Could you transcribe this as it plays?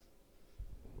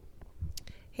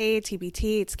Hey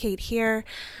TBT, it's Kate here,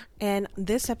 and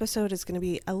this episode is going to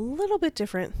be a little bit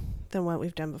different than what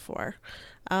we've done before.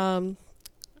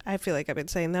 I feel like I've been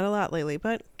saying that a lot lately,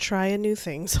 but trying new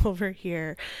things over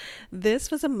here.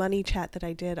 This was a money chat that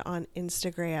I did on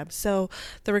Instagram. So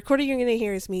the recording you're going to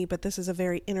hear is me, but this is a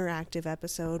very interactive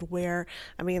episode where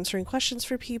I'm answering questions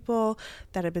for people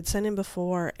that have been sent in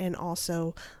before and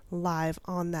also live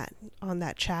on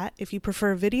that chat. If you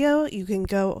prefer video, you can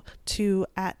go to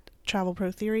at Travel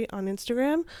Pro Theory on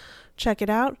Instagram. Check it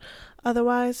out.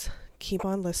 Otherwise, keep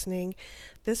on listening.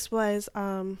 This was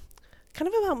kind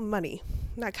of about money.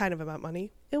 Not kind of about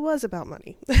money. It was about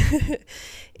money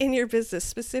in your business,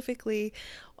 specifically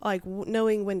like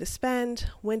knowing when to spend,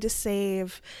 when to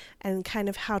save, and kind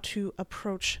of how to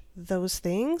approach those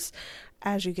things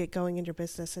as you get going in your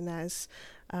business and as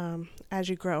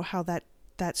you grow, how that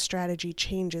strategy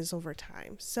changes over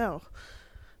time. So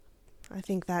I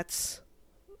think that's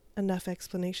enough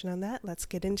explanation on that. Let's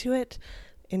get into it.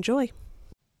 Enjoy.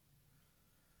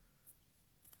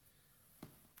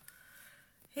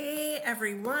 Hey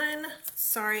everyone.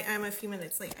 Sorry I'm a few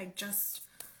minutes late. I just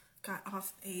got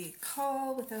off a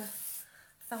call with a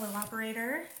fellow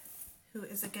operator who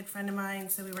is a good friend of mine.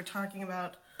 So we were talking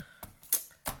about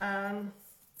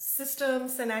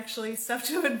systems and actually stuff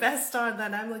to invest on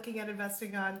that I'm looking at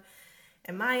investing on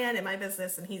in my end, in my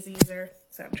business, and he's a user.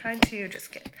 So I'm trying to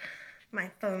just get my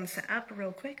phone set up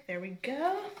real quick. There we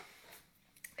go.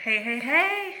 Hey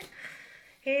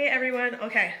everyone.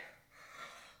 Okay.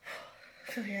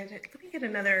 So here, let me get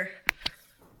another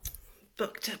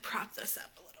book to prop this up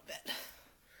a little bit.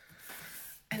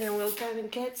 And then we'll go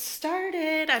and get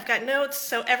started. I've got notes.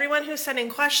 So everyone who's sending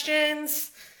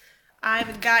questions,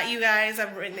 I've got you guys.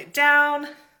 I've written it down.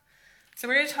 So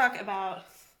we're going to talk about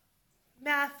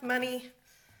math, money,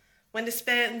 when to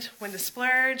spend, when to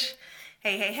splurge.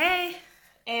 Hey.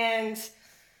 And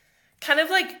kind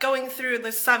of like going through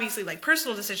this, obviously like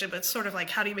personal decision, but sort of like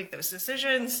how do you make those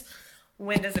decisions?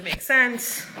 When does it make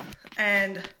sense?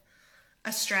 And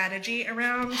a strategy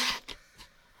around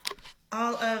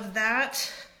all of that.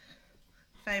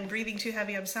 If I'm breathing too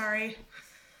heavy, I'm sorry.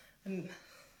 I'm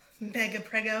mega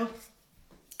prego.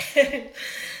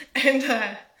 and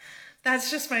that's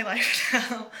just my life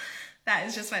now. That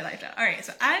is just my life now. All right,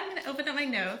 so I'm going to open up my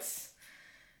notes,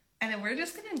 and then we're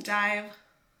just going to dive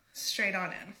straight on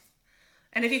in.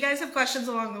 And if you guys have questions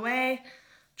along the way,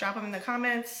 drop them in the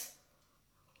comments.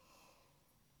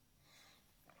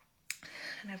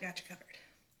 And I've got you covered.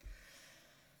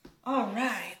 All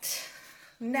right.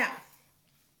 Now,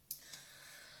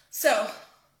 so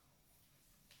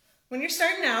when you're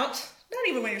starting out, not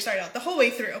even when you're starting out, the whole way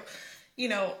through, you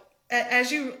know,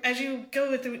 as you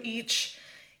go through each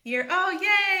year, oh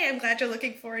yay, I'm glad you're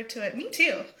looking forward to it. Me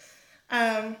too.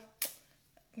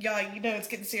 Y'all, you know it's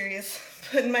getting serious.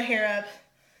 Putting my hair up,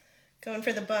 going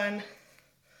for the bun.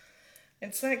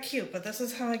 It's not cute, but this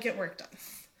is how I get work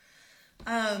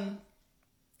done.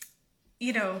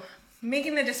 You know,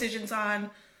 making the decisions on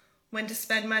when to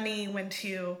spend money, when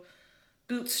to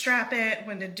bootstrap it,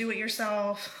 when to do it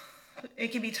yourself, it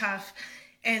can be tough.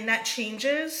 And that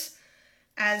changes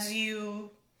as you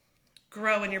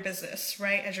grow in your business,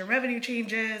 right? As your revenue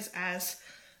changes, as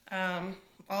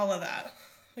all of that.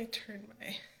 Let me turn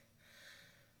my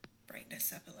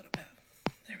brightness up a little bit.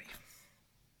 There we go.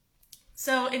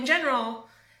 So in general,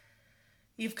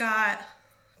 you've got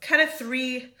kind of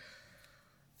three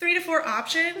to four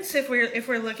options if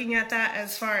we're looking at that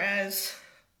as far as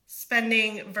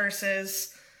spending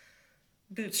versus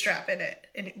bootstrapping it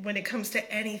and when it comes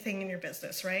to anything in your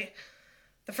business, right?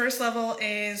 The first level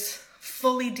is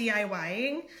fully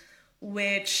DIYing,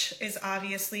 which is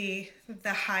obviously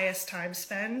the highest time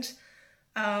spend.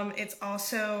 It's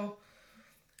also,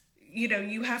 you know,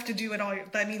 you have to do it all.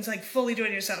 That means like fully do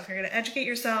it yourself. You're going to educate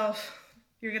yourself.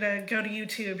 You're going to go to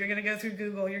YouTube. You're going to go through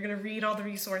Google. You're going to read all the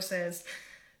resources.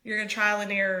 You're going to trial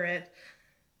and error it,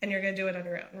 and you're going to do it on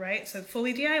your own, right? So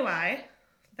fully DIY,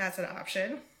 that's an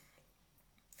option.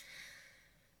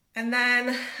 And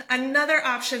then another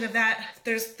option of that,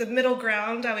 there's the middle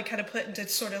ground I would kind of put into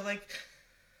sort of like,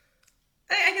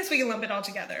 I guess we can lump it all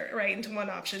together, right, into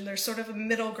one option. There's sort of a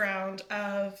middle ground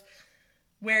of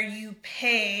where you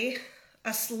pay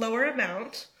a slower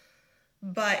amount,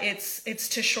 but it's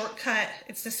to shortcut,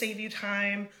 it's to save you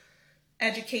time,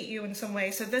 educate you in some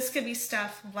way. So this could be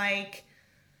stuff like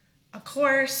a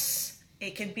course,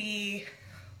 it could be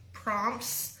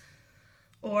prompts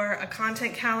or a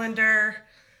content calendar,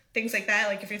 things like that.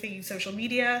 Like if you're thinking social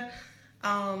media,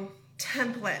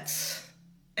 templates,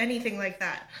 anything like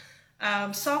that.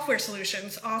 Software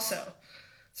solutions also.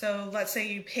 So let's say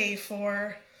you pay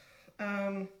for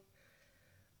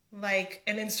like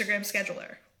an Instagram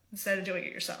scheduler instead of doing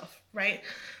it yourself, right?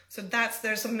 So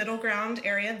there's a middle ground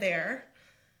area there.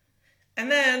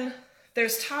 And then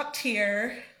there's top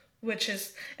tier, which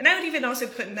is, and I would even also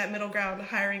put in that middle ground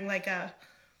hiring like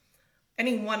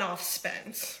any one-off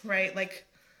spends, right? Like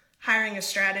hiring a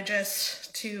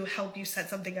strategist to help you set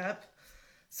something up.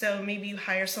 So maybe you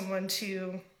hire someone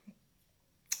to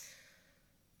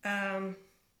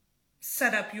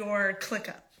set up your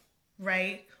ClickUp,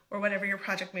 right? Or whatever your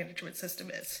project management system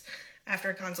is after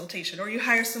a consultation. Or you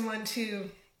hire someone to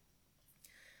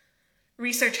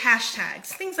research hashtags,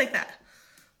 things like that,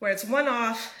 where it's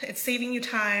one-off, it's saving you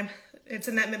time, it's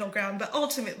in that middle ground, but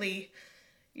ultimately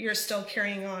you're still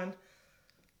carrying on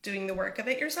doing the work of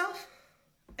it yourself.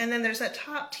 And then there's that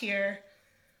top tier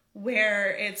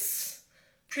where it's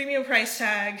premium price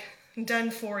tag,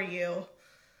 done for you.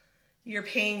 You're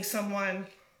paying someone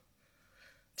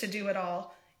to do it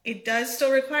all. It does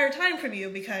still require time from you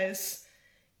because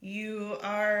you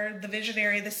are the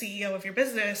visionary, the CEO of your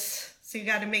business. So you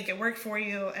got to make it work for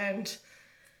you and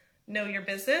know your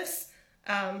business.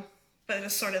 But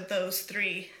it's sort of those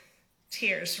three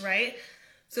tiers, right?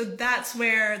 So that's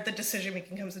where the decision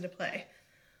making comes into play.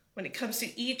 When it comes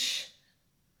to each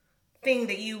thing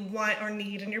that you want or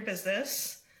need in your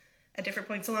business at different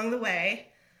points along the way,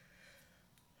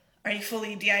 are you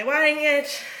fully DIYing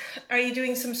it? Are you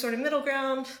doing some sort of middle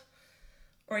ground?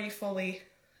 Or are you fully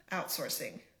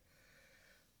outsourcing?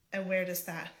 And where does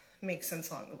that make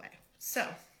sense along the way? So,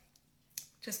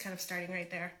 just kind of starting right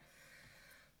there.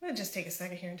 I'm going to just take a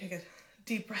second here and take a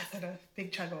deep breath and a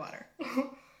big chug of water.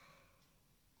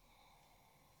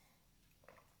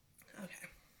 Okay.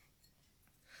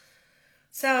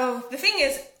 So, the thing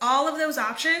is, all of those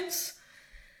options,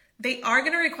 they are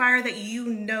going to require that you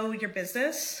know your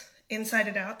business inside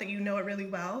and out, that you know it really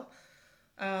well,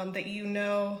 that you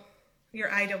know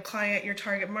your ideal client, your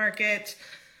target market,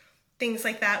 things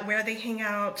like that, where they hang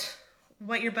out,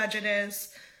 what your budget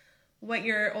is, what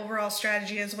your overall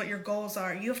strategy is, what your goals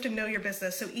are. You have to know your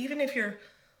business. So even if you're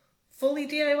fully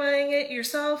DIYing it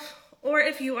yourself, or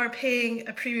if you are paying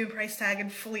a premium price tag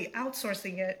and fully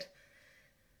outsourcing it,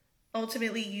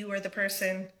 ultimately you are the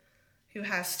person who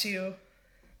has to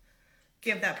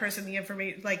give that person the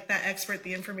information, like that expert,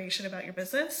 the information about your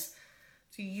business.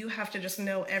 So you have to just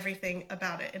know everything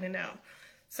about it in and out.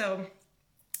 So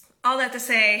all that to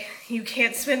say, you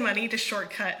can't spend money to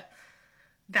shortcut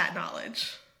that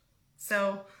knowledge.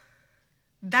 So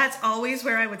that's always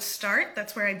where I would start.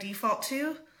 That's where I default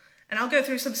to. And I'll go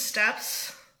through some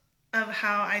steps of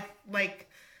how I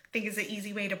think is an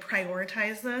easy way to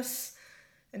prioritize this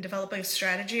and develop a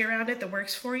strategy around it that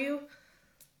works for you.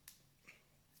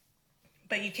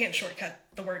 But you can't shortcut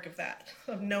the work of that,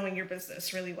 of knowing your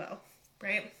business really well,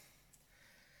 right?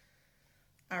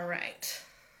 All right.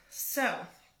 So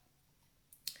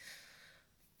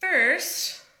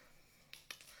first,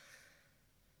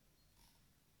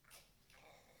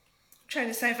 I'm trying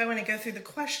to decide if I want to go through the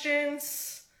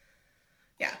questions.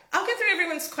 Yeah, I'll go through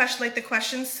everyone's question, like the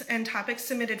questions and topics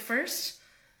submitted first,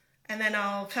 and then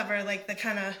I'll cover like the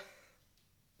kind of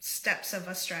steps of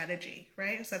a strategy,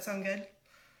 right? Does that sound good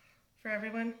for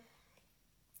everyone?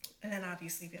 And then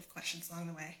obviously if you have questions along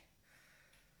the way,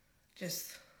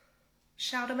 just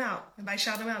shout them out. And by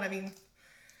shout them out, I mean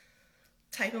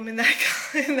type them in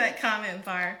that comment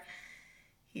bar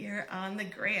here on the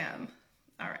gram.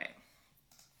 All right.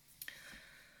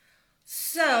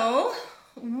 So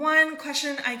one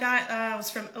question I got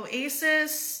was from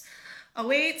Oasis.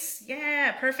 Awaits,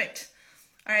 yeah, perfect.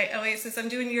 All right, Oasis, I'm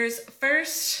doing yours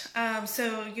first.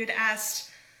 So you'd asked,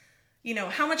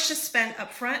 how much to spend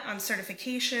upfront on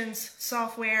certifications,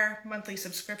 software, monthly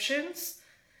subscriptions,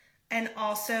 and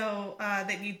also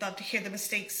that you'd love to hear the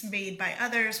mistakes made by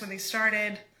others when they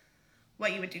started,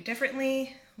 what you would do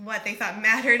differently, what they thought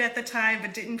mattered at the time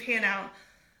but didn't pan out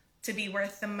to be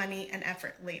worth the money and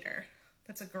effort later.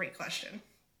 That's a great question.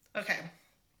 Okay.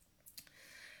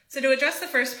 So to address the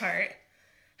first part,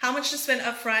 how much to spend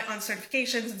upfront on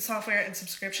certifications and software and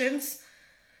subscriptions,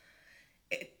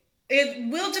 it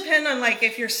will depend on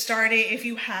if you're starting, if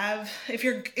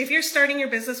you're starting your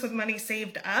business with money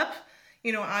saved up,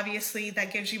 obviously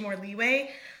that gives you more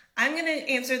leeway. I'm going to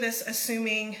answer this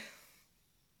assuming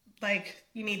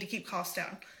you need to keep costs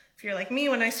down. If you're like me,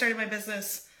 when I started my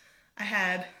business, I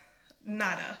had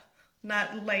nothing,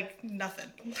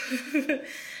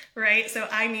 right? So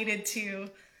I needed to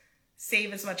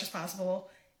save as much as possible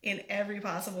in every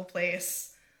possible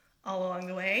place all along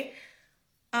the way.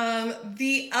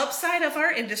 The upside of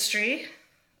our industry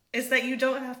is that you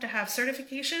don't have to have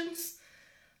certifications.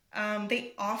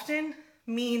 They often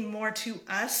mean more to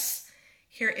us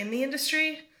here in the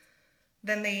industry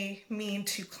than they mean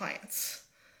to clients.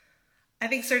 I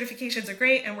think certifications are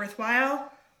great and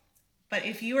worthwhile, but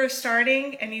if you are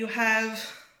starting and you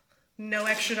have no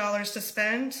extra dollars to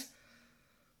spend,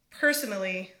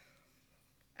 personally,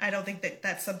 I don't think that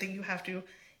that's something you have to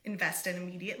invest in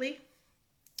immediately,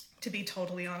 to be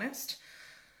totally honest.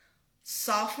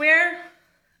 Software,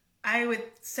 I would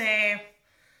say,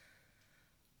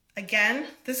 again,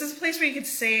 this is a place where you could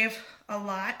save a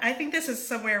lot. I think this is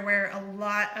somewhere where a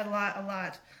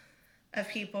lot of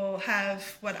people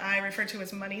have what I refer to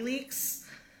as money leaks,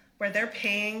 where they're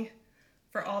paying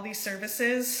for all these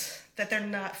services that they're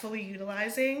not fully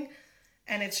utilizing,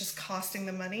 and it's just costing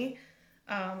them money.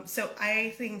 So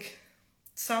I think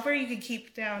software you can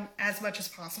keep down as much as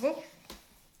possible.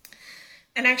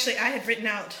 And actually, I had written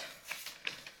out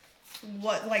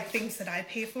what things that I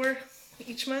pay for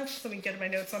each month. Let me get my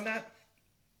notes on that.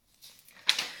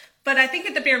 But I think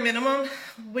at the bare minimum,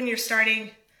 when you're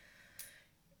starting,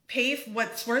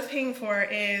 what's worth paying for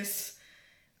is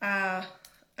a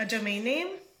domain name,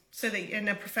 so that in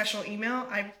a professional email.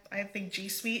 I think G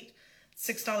Suite,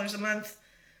 $6 a month.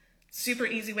 Super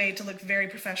easy way to look very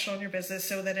professional in your business,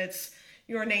 so that it's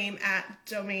your name at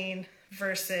domain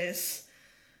versus,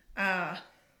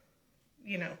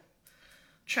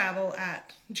 travel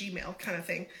at Gmail kind of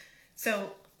thing.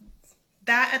 So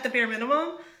that at the bare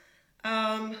minimum.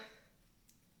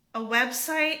 A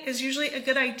website is usually a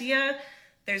good idea.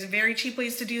 There's very cheap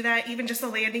ways to do that. Even just a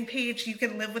landing page, you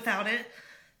can live without it,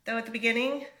 though, at the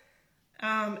beginning.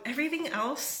 Everything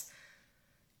else,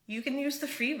 you can use the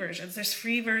free versions. There's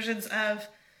free versions of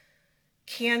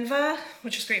Canva,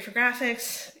 which is great for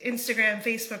graphics. Instagram,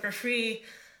 Facebook are free.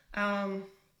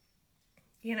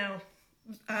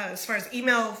 As far as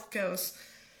email goes,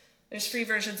 there's free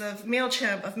versions of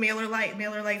MailChimp, of MailerLite.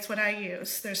 MailerLite's what I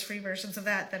use. There's free versions of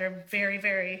that are very,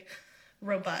 very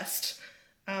robust.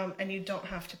 And you don't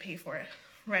have to pay for it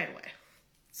right away.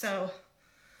 So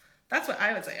that's what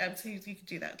I would say. I would say you could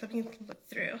do that. Let me look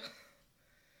through.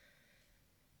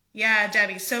 Yeah,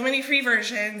 Debbie, so many free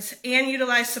versions, and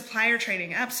utilize supplier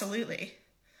trading. Absolutely.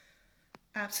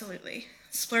 Absolutely.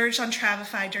 Splurge on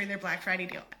Travefy during their Black Friday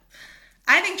deal.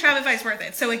 I think Travefy is worth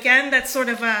it. So again, that's sort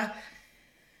of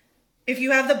if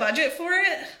you have the budget for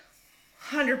it,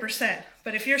 100%.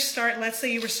 But if let's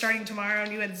say you were starting tomorrow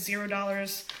and you had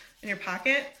 $0 in your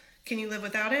pocket, can you live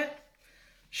without it?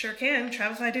 Sure can.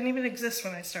 Travefy didn't even exist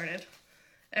when I started.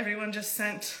 Everyone just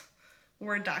sent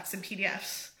Word docs and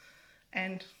PDFs,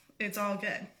 and it's all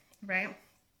good, right?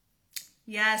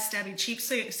 Yes, Debbie, cheap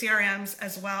CRMs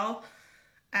as well.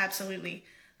 Absolutely.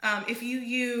 If you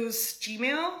use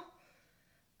Gmail,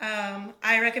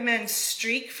 I recommend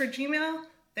Streak for Gmail.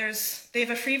 They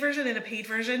have a free version and a paid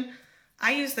version.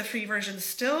 I use the free version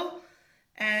still,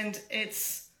 and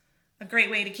it's a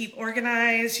great way to keep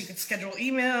organized. You can schedule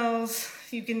emails.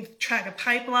 You can track a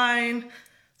pipeline.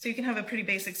 So you can have a pretty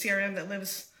basic CRM that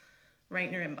lives right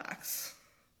in your inbox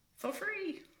for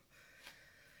free.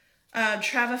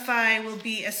 Travefy will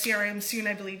be a CRM soon,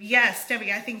 I believe. Yes,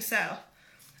 Debbie, I think so.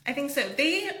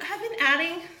 They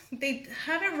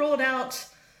haven't rolled out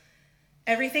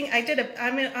everything.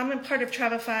 I'm a part of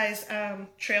Travefy's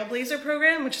Trailblazer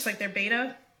program, which is like their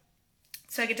beta.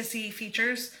 So I get to see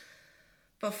features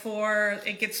before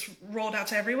it gets rolled out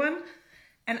to everyone.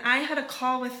 And I had a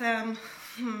call with them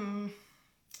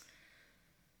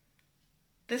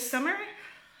this summer,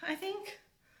 I think.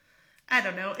 I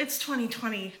don't know. It's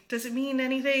 2020. Does it mean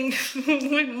anything?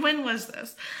 When was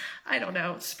this? I don't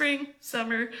know. Spring,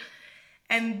 summer.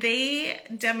 And they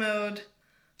demoed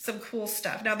some cool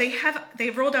stuff. Now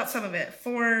they've rolled out some of it,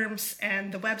 forms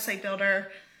and the website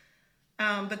builder.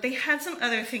 But they had some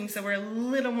other things that were a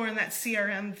little more in that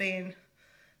CRM vein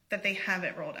that they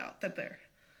haven't rolled out, that they're,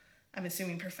 I'm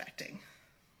assuming, perfecting.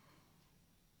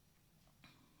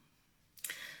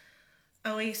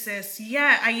 Oasis,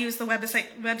 yeah, I use the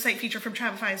website feature from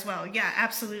Travefy as well. Yeah,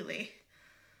 absolutely.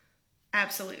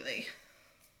 Absolutely.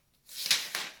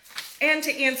 And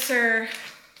to answer,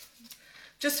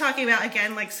 just talking about,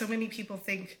 again, like so many people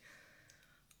think,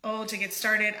 oh, to get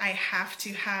started, I have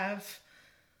to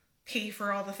pay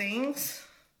for all the things.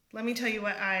 Let me tell you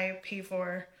what I pay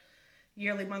for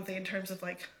yearly, monthly in terms of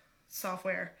like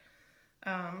software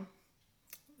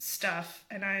stuff.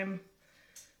 And I've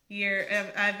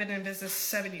been in business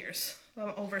 7 years,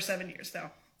 over 7 years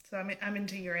now. So I'm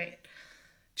into year 8.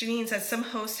 Janine says some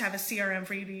hosts have a CRM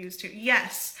for you to use too.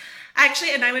 Yes,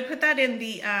 actually, and I would put that in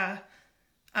the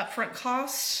upfront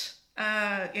cost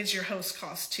is your host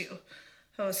cost too,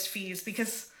 host fees,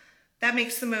 because that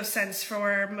makes the most sense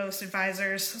for most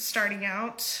advisors starting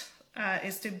out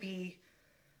is to be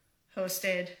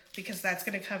hosted, because that's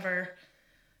going to cover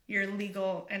your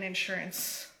legal and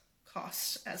insurance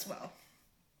costs as well.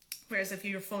 Whereas if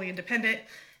you're fully independent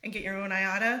and get your own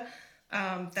IATA,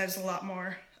 there's a lot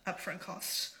more upfront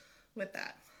costs with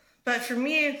that. But for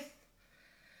me,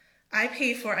 I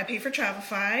pay for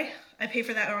Travelify. I pay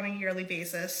for that on a yearly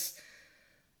basis.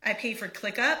 I pay for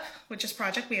ClickUp, which is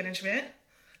project management.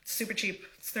 It's super cheap.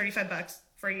 It's $35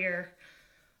 for a year.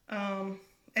 And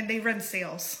they run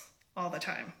sales all the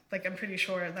time. Like, I'm pretty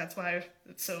sure that's why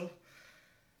it's so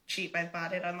cheap. I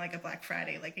bought it on like a Black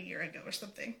Friday like a year ago or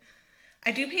something.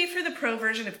 I do pay for the pro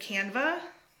version of Canva.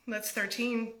 That's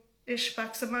 13-ish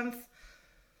bucks a month.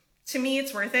 To me,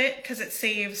 it's worth it because it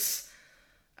saves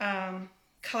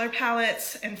color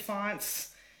palettes and fonts.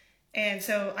 And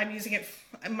so I'm using it,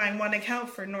 my one account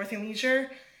for North and Leisure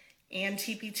and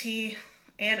TPT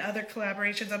and other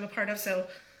collaborations I'm a part of. So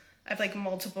I have like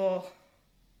multiple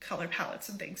color palettes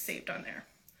and things saved on there.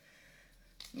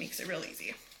 Makes it real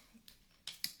easy.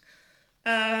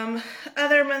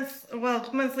 Other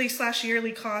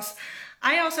monthly/yearly costs.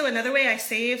 Another way I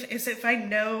save is if I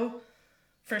know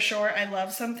for sure I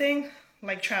love something,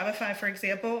 like Travelify, for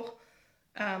example,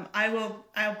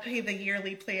 I'll pay the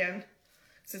yearly plan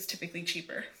because it's typically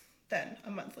cheaper than a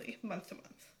month to month.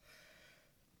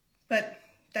 But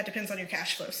that depends on your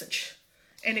cash flow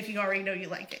and if you already know you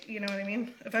like it, you know what I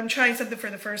mean? If I'm trying something for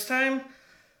the first time,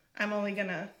 I'm only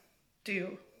gonna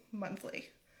do monthly.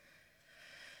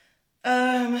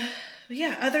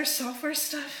 Yeah, other software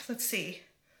stuff, let's see.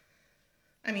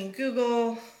 I mean,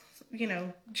 Google,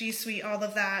 G Suite, all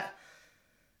of that.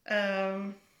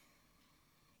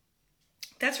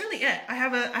 That's really it. I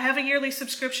have a yearly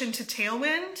subscription to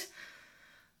Tailwind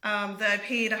that I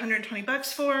paid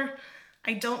 $120 for.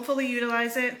 I don't fully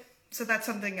utilize it, so that's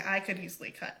something I could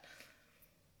easily cut.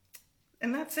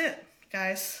 And that's it,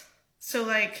 guys. So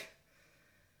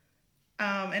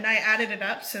and I added it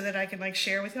up so that I can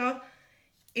share with y'all.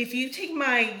 If you take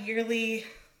my yearly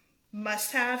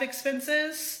must-have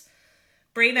expenses,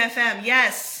 Brain FM,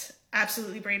 yes,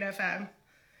 absolutely Brain FM,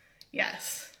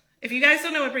 yes. If you guys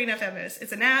don't know what Brain FM is,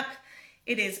 it's an app.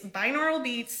 It is binaural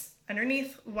beats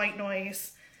underneath white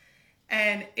noise.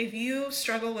 And if you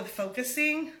struggle with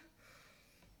focusing,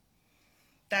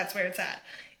 that's where it's at.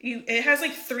 It has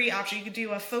 3 options. You could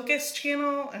do a focus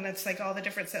channel, and that's all the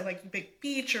different stuff, like big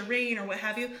beach or rain or what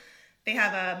have you. They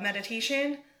have a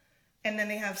meditation, and then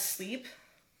they have sleep.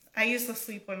 I use the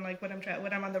sleep one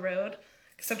when I'm on the road,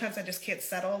 because sometimes I just can't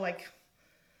settle,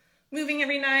 moving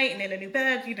every night and in a new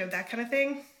bed, that kind of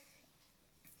thing.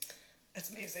 That's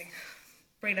amazing.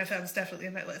 Brain FM is definitely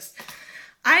in that list.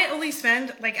 I only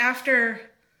spend again,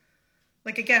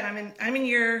 I'm in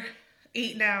year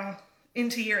 8 now,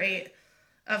 into year 8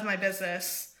 of my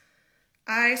business.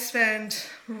 I spend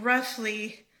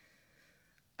roughly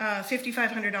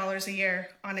 $5,500 a year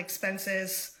on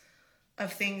expenses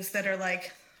of things that are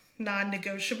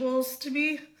non-negotiables to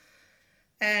me,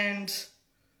 and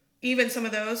even some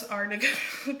of those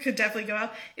could definitely go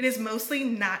out. It is mostly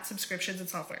not subscriptions and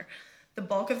software. The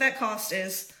bulk of that cost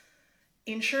is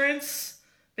insurance,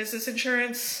 business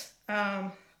insurance,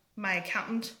 my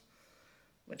accountant,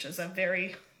 which is a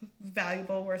very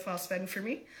valuable, worthwhile spend for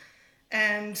me,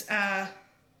 and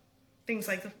things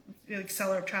like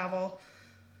seller travel,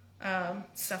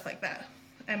 stuff like that,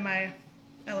 and my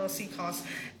LLC costs.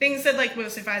 Things that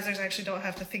most advisors actually don't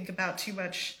have to think about too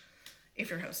much if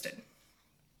you're hosted.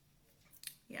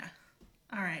 Yeah.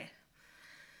 All right.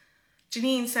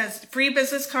 Janine says free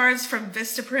business cards from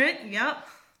Vistaprint. Yep.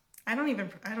 I don't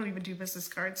even do business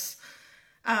cards.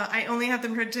 I only have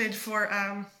them printed for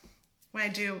when I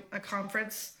do a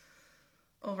conference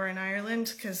over in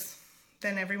Ireland, because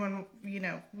then everyone,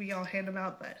 we all hand them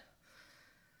out, but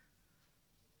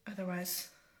otherwise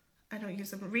I don't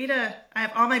use them. Rita, I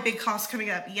have all my big costs coming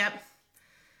up. Yep.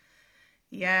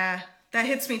 Yeah, that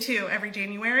hits me too every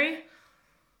January.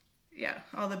 Yeah,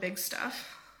 all the big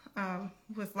stuff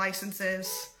with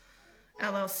licenses,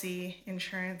 LLC,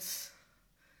 insurance.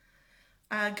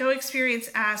 Go Experience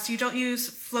asked, you don't use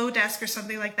Flowdesk or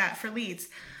something like that for leads?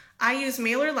 I use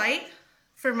MailerLite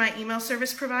for my email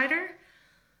service provider.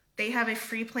 They have a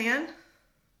free plan.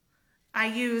 I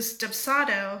use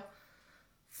Dubsado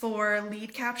for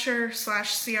lead capture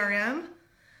 /CRM.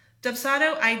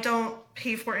 Dubsado, I don't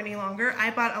pay for any longer. I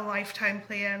bought a lifetime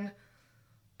plan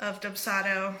of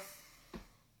Dubsado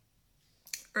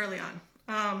early on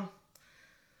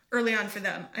for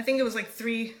them. I think it was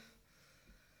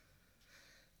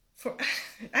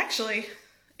actually,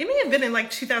 it may have been in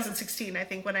 2016, I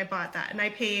think, when I bought that. And I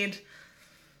paid,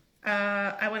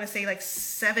 I want to say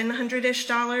 $700-ish.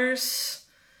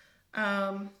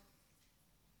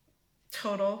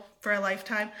 total for a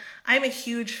lifetime. I'm a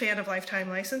huge fan of lifetime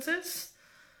licenses.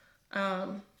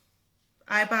 This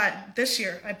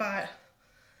year I bought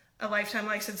a lifetime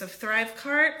license of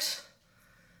Thrivecart.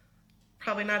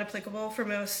 Probably not applicable for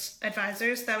most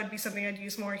advisors. That would be something I'd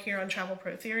use more here on Travel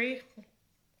Pro Theory,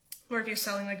 or if you're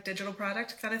selling like digital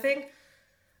product kind of thing.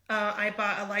 I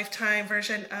bought a lifetime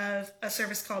version of a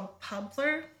service called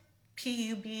Publer,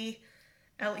 Publer.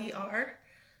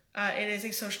 It is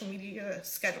a social media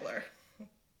scheduler.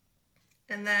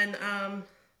 And then,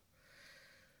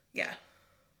 yeah,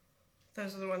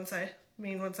 those are the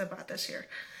main ones I bought this year.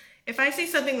 If I see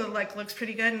something that like looks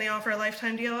pretty good and they offer a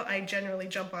lifetime deal, I generally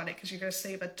jump on it because you're going to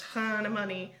save a ton of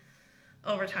money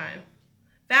over time.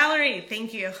 Valerie,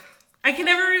 thank you. I can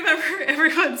never remember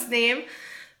everyone's name,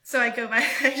 so I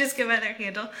just go by their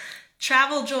handle.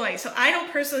 Travel Joy. So I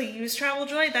don't personally use Travel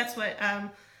Joy. That's what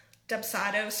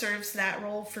Dubsado serves that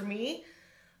role for me.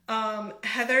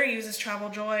 Heather uses Travel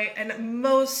Joy, and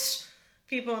most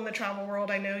people in the travel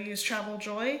world I know use Travel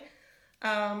Joy.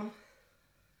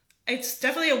 It's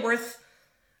definitely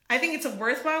I think it's a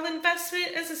worthwhile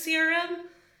investment as a CRM.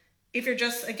 If you're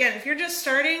just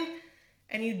starting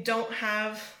and you don't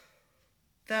have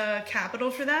the capital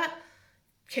for that,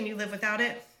 can you live without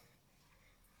it?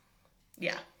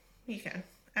 Yeah, you can.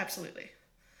 Absolutely.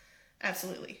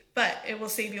 Absolutely. But it will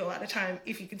save you a lot of time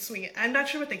if you can swing it. I'm not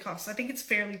sure what they cost. I think it's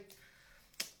fairly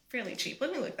cheap.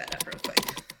 Let me look that up real quick.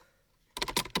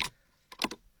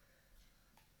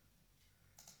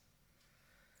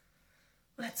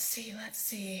 Let's see.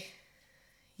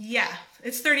 Yeah,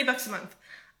 it's $30 a month.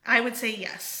 I would say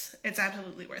yes. It's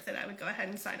absolutely worth it. I would go ahead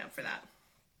and sign up for that.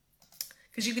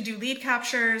 Because you could do lead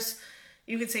captures,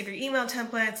 you could save your email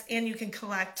templates, and you can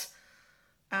collect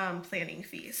planning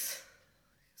fees.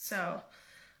 So,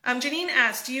 Janine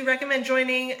asked, do you recommend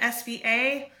joining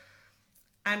SBA?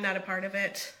 I'm not a part of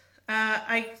it.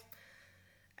 I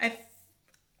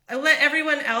let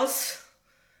everyone else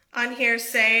on here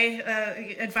say,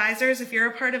 advisors, if you're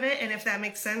a part of it, and if that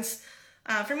makes sense.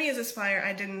 For me as a supplier,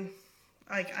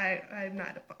 I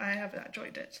have not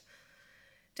joined it.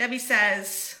 Debbie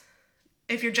says,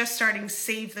 if you're just starting,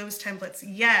 save those templates.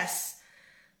 Yes.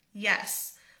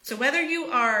 So whether you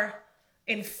are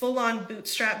in full-on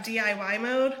bootstrap DIY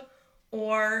mode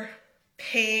or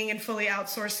paying and fully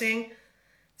outsourcing,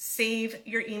 save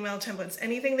your email templates.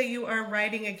 Anything that you are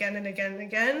writing again and again and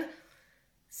again,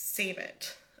 save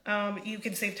it. You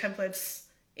can save templates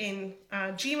in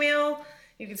Gmail.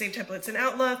 You can save templates in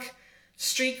Outlook.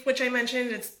 Streak, which I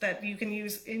mentioned, it's that you can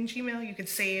use in Gmail. You could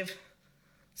save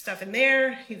stuff in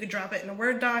there. You could drop it in a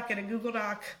Word doc, in a Google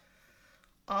Doc.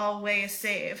 Always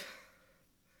save.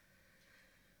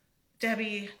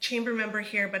 Debbie, chamber member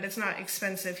here, but it's not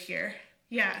expensive here.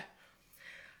 Yeah.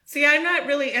 See, I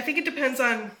think it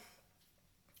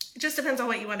just depends on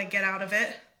what you want to get out of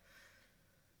it.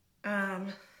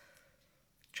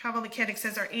 Travel Mechanic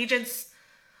says our agents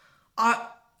on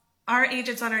our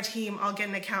team all get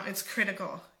an account. It's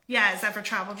critical. Yeah, is that for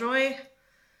Travel Joy?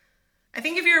 I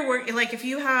think if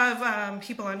you have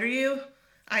people under you,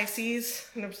 ICs,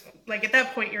 like at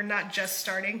that point you're not just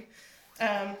starting.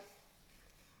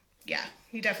 Yeah,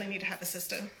 you definitely need to have a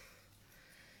system.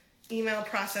 Email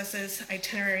processes,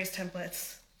 itineraries,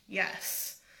 templates.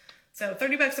 Yes. So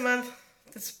 $30 a month,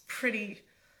 that's pretty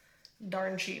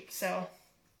darn cheap. So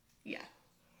yeah.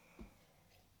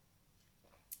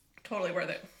 Totally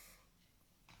worth it.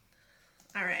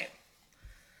 All right.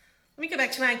 Let me go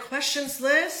back to my questions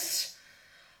list.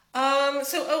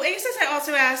 So Oasis, I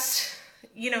also asked,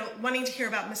 wanting to hear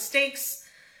about mistakes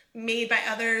made by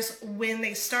others when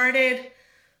they started.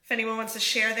 If anyone wants to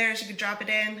share theirs, you could drop it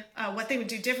in. What they would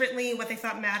do differently, what they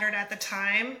thought mattered at the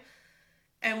time,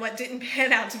 and what didn't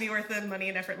pan out to be worth the money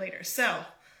and effort later. So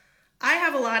I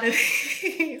have a lot of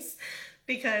these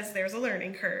because there's a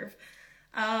learning curve.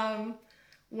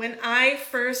 When I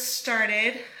first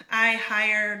started,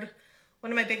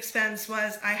 one of my big spends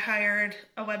was I hired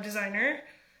a web designer.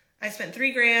 I spent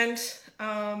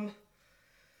 $3,000.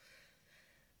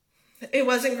 It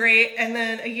wasn't great. And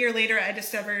then a year later, I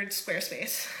discovered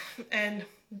Squarespace and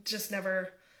just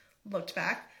never looked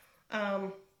back.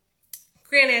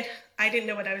 Granted, I didn't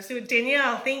know what I was doing.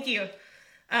 Danielle, thank you.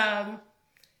 I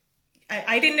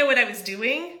didn't know what I was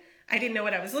doing. I didn't know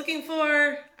what I was looking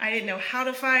for. I didn't know how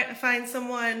to find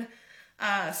someone.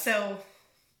 So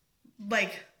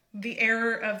the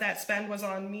error of that spend was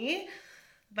on me.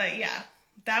 But yeah,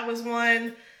 that was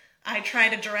one. I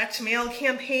tried a direct mail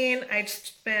campaign. I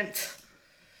spent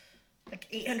like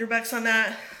 $800 on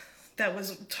that. That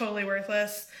was totally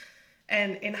worthless.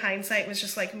 And in hindsight, it was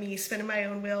just like me spinning my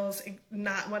own wheels,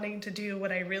 not wanting to do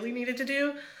what I really needed to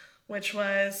do, which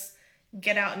was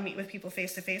get out and meet with people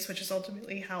face to face, which is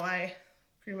ultimately how I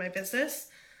grew my business.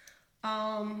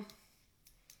 I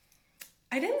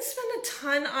didn't spend a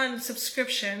ton on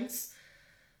subscriptions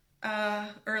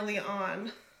early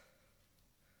on.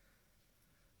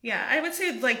 Yeah, I would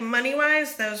say like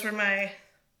money-wise, those were my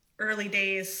early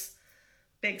days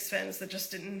big spends that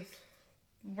just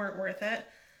weren't worth it.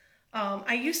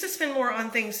 I used to spend more on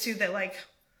things too that like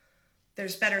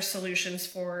there's better solutions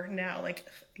for now. Like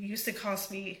it used to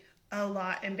cost me a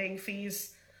lot in bank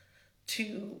fees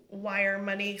to wire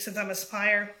money since I'm a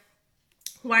supplier.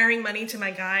 Wiring money to my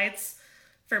guides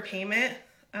for payment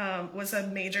was a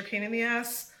major pain in the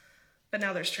ass, but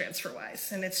now there's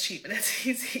TransferWise and it's cheap and it's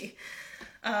easy.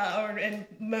 And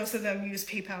most of them use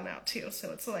PayPal now too.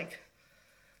 So it's like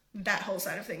that whole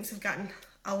side of things have gotten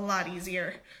a lot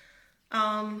easier.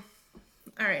 All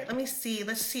right, let me see.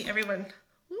 Let's see everyone.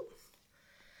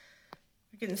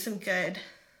 We're getting some good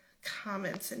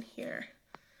comments in here.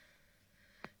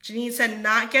 Janine said,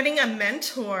 not getting a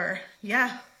mentor.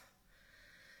 Yeah.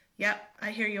 Yep,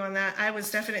 I hear you on that. I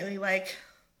was definitely like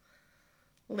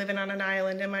living on an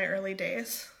island in my early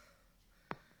days.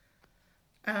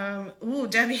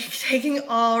 Debbie, taking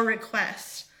all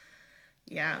requests.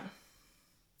 Yeah,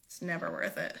 it's never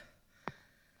worth it.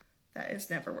 That is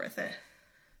never worth it.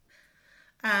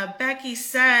 Becky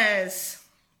says,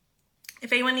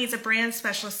 if anyone needs a brand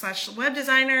specialist / web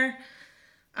designer,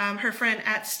 her friend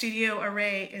at Studio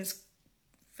Array is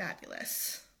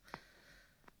fabulous.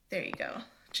 There you go.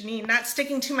 Janine, not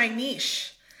sticking to my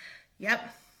niche.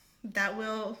 Yep, that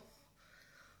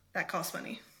costs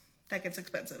money. That gets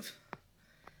expensive.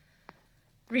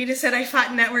 Rita said, I fought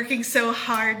networking so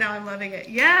hard, now I'm loving it.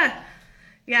 Yeah,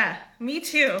 me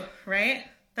too, right?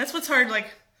 That's what's hard, like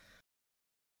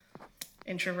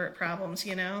introvert problems,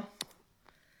 you know?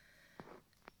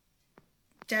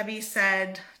 Debbie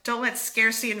said, don't let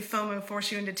scarcity and FOMO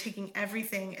force you into taking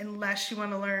everything unless you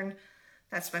want to learn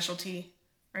that specialty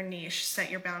or niche.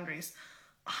 Set your boundaries.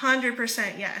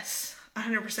 100% yes.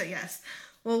 100% yes.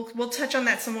 We'll touch on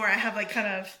that some more. I have like kind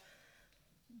of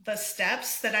the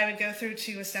steps that I would go through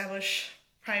to establish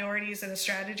priorities and a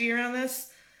strategy around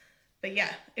this. But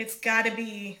yeah, it's got to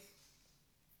be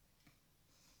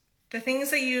the things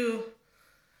that you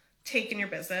take in your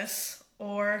business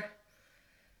or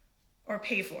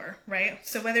pay for, right?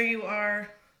 So whether you are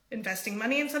investing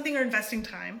money in something or investing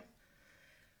time,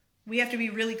 we have to be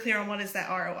really clear on what is that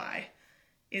ROI.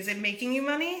 Is it making you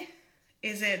money?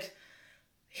 Is it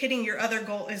hitting your other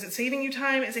goal? Is it saving you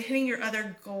time? Is it hitting your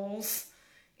other goals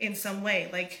in some way?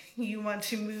 Like you want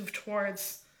to move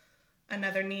towards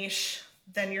another niche,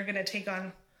 then you're going to take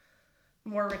on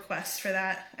more requests for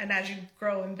that. And as you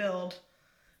grow and build,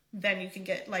 then you can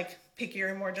get like pickier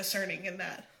and more discerning in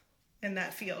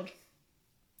that field.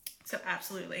 So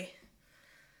absolutely.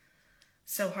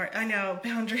 So hard. I know,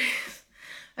 boundaries.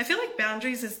 I feel like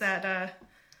boundaries is that,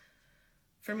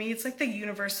 for me, it's like the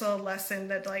universal lesson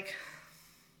that like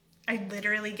I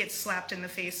literally get slapped in the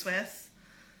face with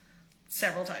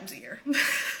several times a year.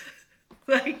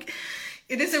 Like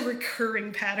it is a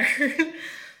recurring pattern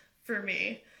for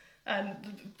me.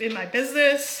 In my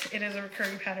business, it is a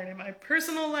recurring pattern in my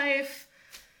personal life.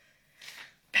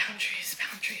 Boundaries,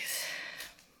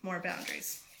 more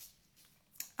boundaries.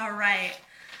 All right.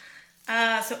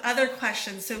 So other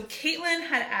questions. So Caitlin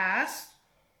had asked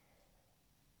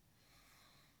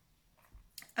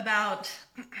about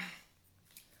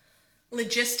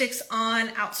logistics on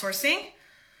outsourcing.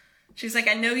 She's like,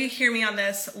 I know you hear me on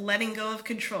this, letting go of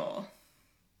control.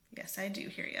 Yes, I do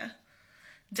hear you.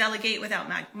 Delegate without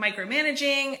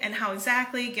micromanaging, and how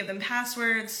exactly, give them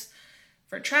passwords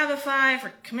for Travify,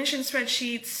 for commission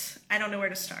spreadsheets. I don't know where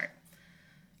to start.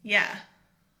 Yeah.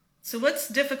 So what's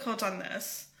difficult on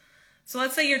this? So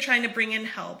let's say you're trying to bring in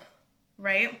help,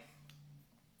 right?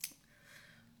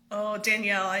 Oh,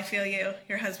 Danielle, I feel you.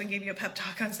 Your husband gave you a pep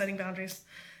talk on setting boundaries.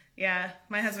 Yeah,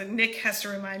 my husband, Nick, has to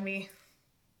remind me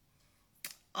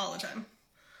all the time.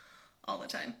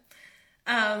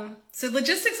 So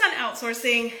logistics on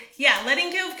outsourcing. Yeah,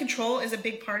 letting go of control is a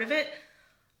big part of it.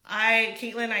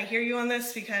 Caitlin, I hear you on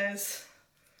this because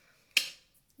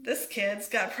this kid's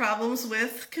got problems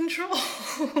with control.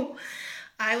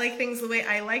 I like things the way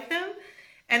I like them.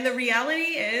 And the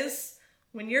reality is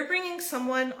when you're bringing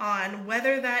someone on,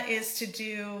 whether that is to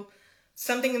do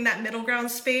something in that middle ground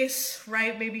space,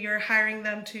 right? Maybe you're hiring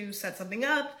them to set something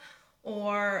up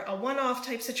or a one-off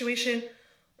type situation,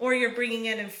 or you're bringing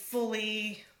in and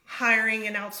fully hiring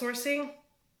and outsourcing,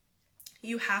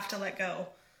 you have to let go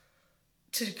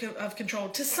of control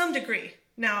to some degree.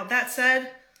 Now, that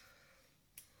said,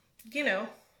 you know,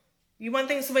 you want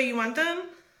things the way you want them,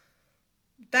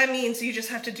 that means you just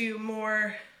have to do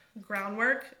more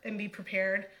groundwork and be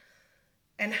prepared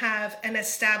and have an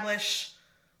established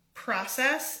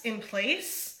process in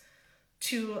place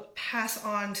to pass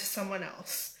on to someone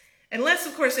else. Unless,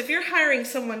 of course, if you're hiring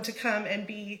someone to come and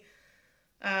be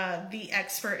the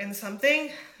expert in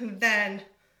something, then,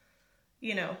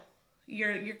 you know,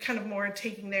 you're kind of more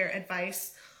taking their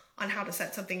advice on how to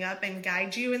set something up and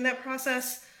guide you in that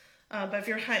process. But if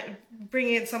you're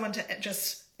bringing in someone to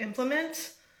just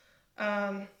implement,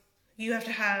 you have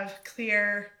to have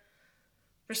clear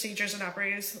procedures and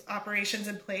operations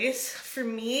in place. For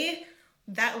me,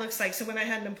 that looks like, so when I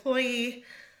had an employee,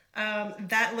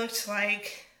 that looked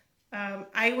like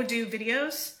I would do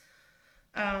videos.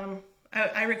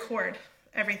 I record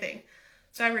everything.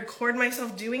 So I record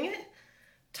myself doing it,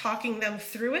 talking them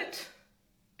through it,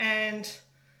 and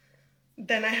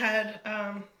then I had,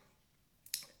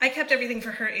 I kept everything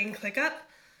for her in ClickUp,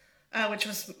 which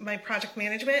was my project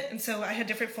management, and so I had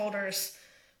different folders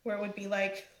where it would be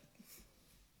like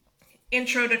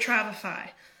intro to Travify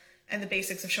and the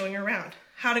basics of showing around,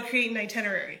 how to create an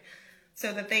itinerary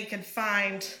so that they could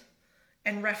find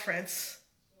and reference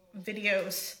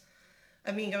videos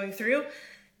of me going through.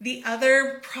 The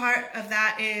other part of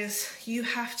that is you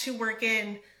have to work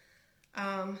in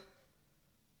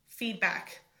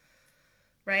feedback,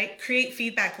 right? Create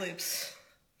feedback loops.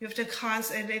 You have to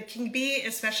and it can be,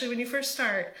 especially when you first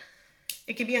start,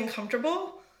 it can be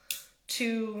uncomfortable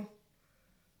to,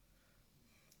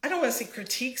 I don't want to say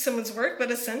critique someone's work, but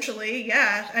essentially,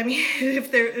 yeah. I mean,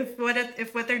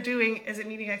 if what they're doing isn't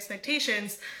meeting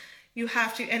expectations, you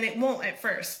have to, and it won't at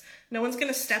first. No one's going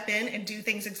to step in and do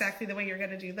things exactly the way you're going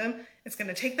to do them. It's going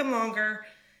to take them longer,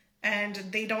 and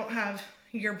they don't have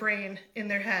your brain in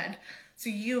their head. So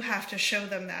you have to show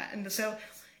them that. And so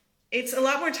it's a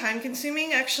lot more time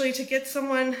consuming actually to get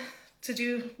someone to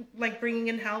do like bringing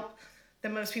in help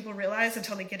than most people realize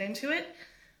until they get into it.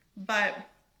 But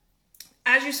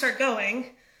as you start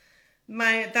going,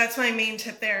 that's my main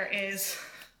tip there is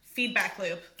feedback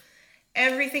loop.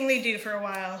 Everything they do for a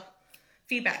while,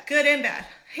 feedback, good and bad.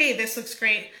 Hey, this looks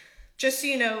great. Just so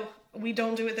you know, we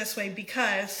don't do it this way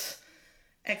because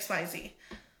X, Y, Z.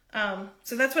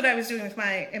 So that's what I was doing with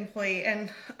my employee.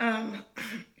 And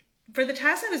for the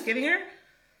task I was giving her,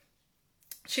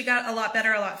 she got a lot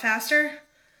better, a lot faster.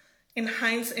 In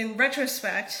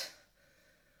retrospect,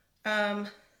 I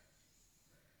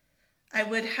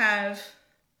would have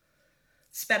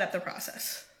sped up the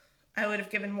process. I would have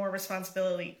given more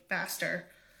responsibility faster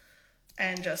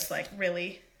and just like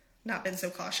really not been so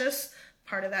cautious.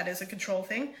 Part of that is a control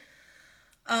thing.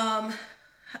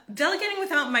 Delegating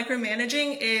without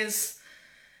micromanaging it's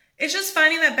just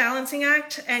finding that balancing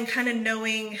act and kind of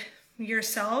knowing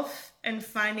yourself and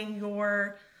finding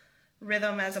your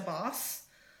rhythm as a boss.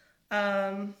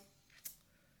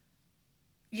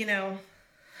 You know,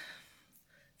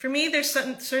 for me, there's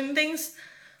certain things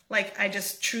like I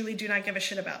just truly do not give a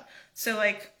shit about. So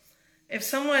like if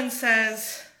someone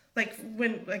says, like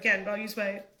again, I'll use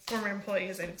my former employee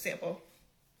as an example.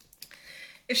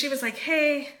 If she was like,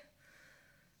 hey,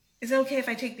 is it okay if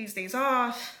I take these days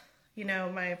off? You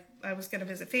know, I was going to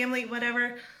visit family,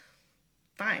 whatever.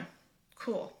 Fine.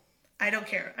 Cool. I don't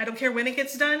care. I don't care when it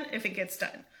gets done, if it gets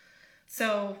done.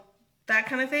 So that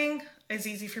kind of thing is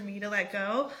easy for me to let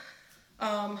go.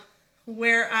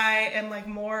 Where I am like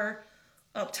more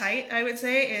uptight, I would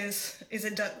say, is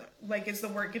it done? Like, is the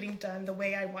work getting done the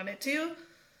way I want it to?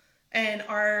 And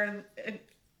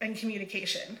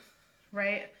communication,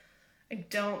 right? I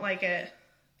don't like it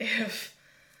if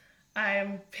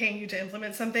I'm paying you to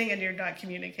implement something and you're not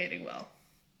communicating well.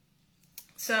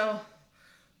 So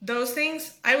those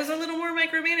things I was a little more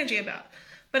micromanaging about,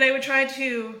 but I would try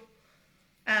to,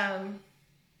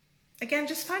 again,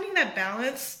 just finding that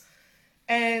balance.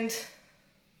 And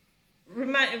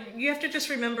you have to just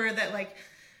remember that like,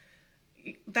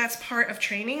 that's part of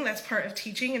training, that's part of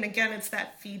teaching. And again, it's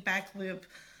that feedback loop.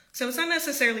 So it's not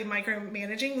necessarily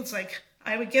micromanaging. It's like,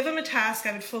 I would give them a task.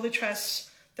 I would fully trust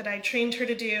that I trained her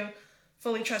to do,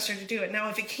 fully trust her to do it. Now,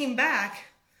 if it came back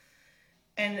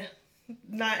and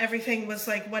not everything was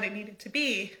like what it needed to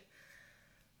be,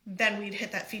 then we'd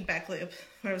hit that feedback loop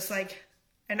where it was like,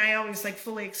 and I always like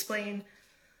fully explain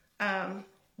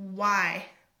why.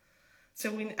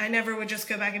 So I never would just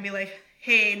go back and be like,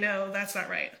 hey, no, that's not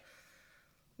right.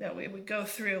 No, we would go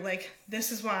through like,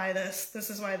 this is why this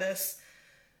is why this,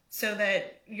 so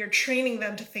that you're training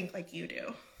them to think like you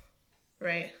do,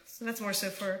 right? So that's more so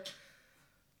for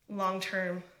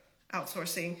long-term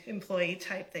outsourcing employee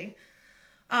type thing.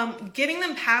 Giving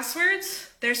them passwords,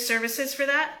 there's services for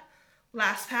that.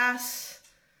 LastPass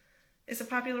is a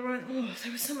popular one. Oh,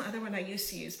 there was some other one I used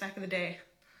to use back in the day.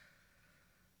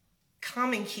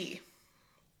 Common Key.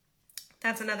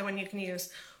 That's another one you can use,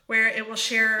 where it will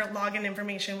share login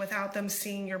information without them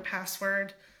seeing your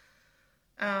password.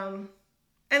 And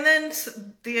then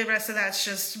the rest of that's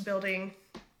just building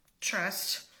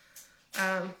trust.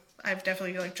 I've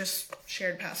definitely just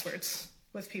shared passwords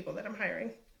with people that I'm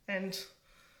hiring and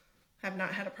have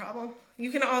not had a problem.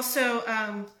 You can also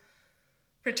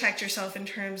protect yourself in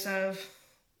terms of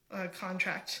a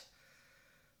contract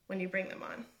when you bring them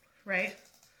on, right?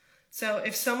 So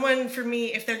if someone, for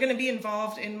me, if they're going to be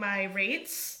involved in my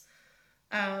rates,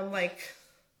 like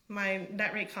my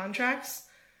net rate contracts,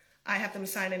 I have them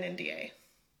sign an NDA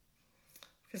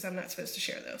because I'm not supposed to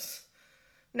share those.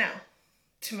 Now,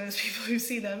 to most people who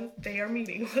see them, they are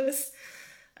meaningless,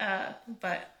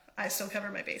 but I still cover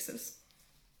my bases.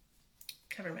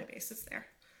 Cover my bases there.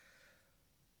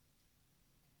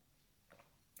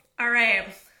 All right,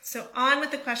 so on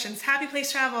with the questions. Happy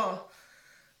Place Travel.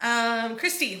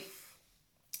 Christy,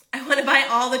 I want to buy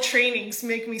all the trainings.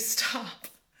 Make me stop.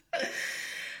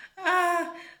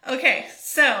 Okay,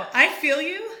 so I feel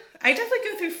you. I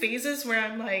definitely go through phases where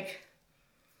I'm like,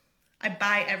 I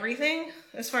buy everything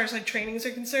as far as like trainings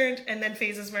are concerned, and then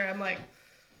phases where I'm like,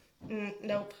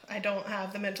 nope, I don't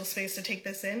have the mental space to take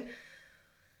this in.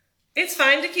 It's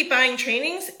fine to keep buying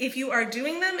trainings if you are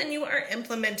doing them and you are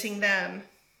implementing them.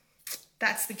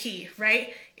 That's the key,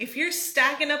 right? If you're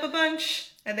stacking up a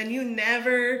bunch and then you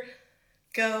never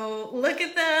go look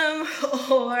at them,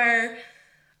 or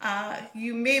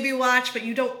you maybe watch but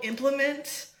you don't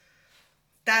implement,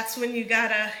 that's when you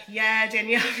gotta, yeah,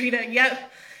 Danielle, Rita,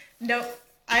 yep. No,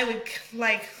 I would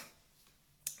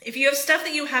if you have stuff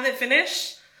that you haven't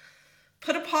finished,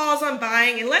 put a pause on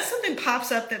buying. Unless something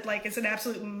pops up that is an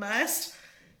absolute must,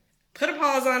 put a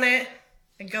pause on it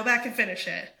and go back and finish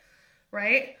it,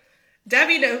 right?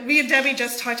 Debbie, me and Debbie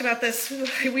just talked about this.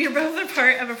 We are both a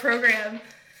part of a program,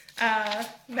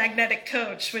 Magnetic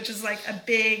Coach, which is like a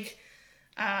big,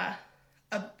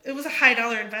 it was a high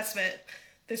dollar investment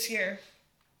this year.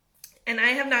 And I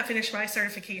have not finished my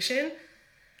certification.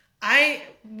 I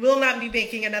will not be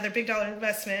making another big dollar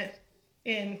investment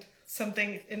in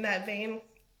something in that vein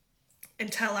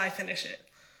until I finish it.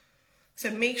 So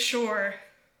make sure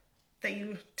that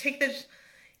you take the,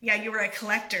 yeah, you were a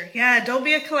collector. Yeah, don't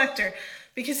be a collector.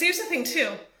 Because here's the thing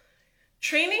too.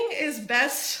 Training is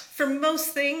best for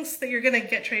most things that you're going to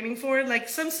get training for. Like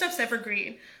some stuff's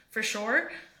evergreen for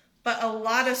sure. But a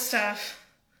lot of stuff,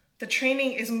 the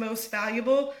training is most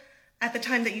valuable at the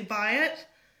time that you buy it.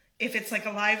 If it's like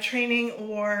a live training,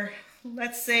 or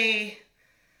let's say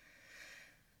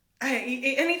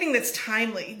anything that's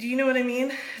timely. Do you know what I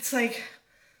mean? It's like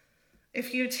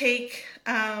if you take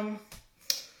a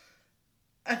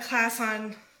class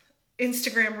on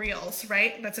Instagram Reels,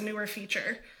 right? That's a newer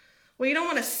feature. Well, you don't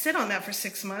want to sit on that for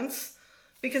 6 months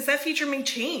because that feature may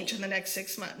change in the next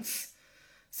 6 months.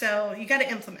 So you got to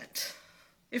implement.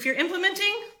 If you're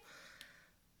implementing,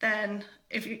 then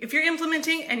if you're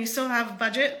implementing and you still have a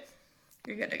budget,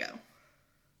 you're good to go.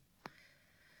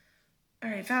 All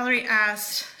right, Valerie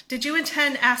asked, did you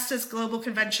attend ASTA's global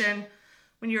convention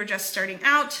when you were just starting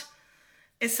out?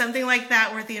 Is something like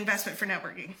that worth the investment for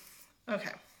networking?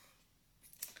 Okay.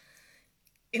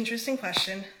 Interesting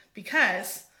question,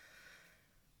 because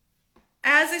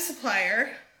as a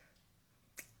supplier,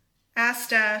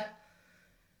 ASTA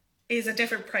is a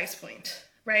different price point,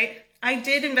 right? I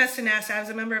did invest in ASTA. I was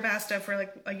a member of ASTA for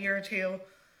like a year or two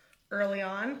early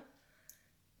on.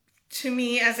 To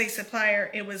me, as a supplier,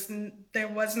 there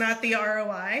was not the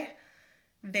ROI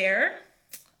there.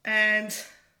 And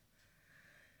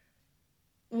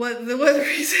one of the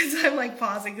reasons I'm like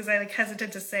pausing, because I like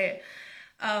hesitant to say it.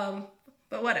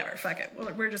 But whatever, fuck it.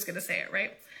 We're just going to say it,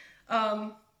 right?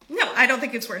 No, I don't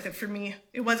think it's worth it for me.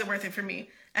 It wasn't worth it for me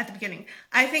at the beginning.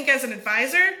 I think as an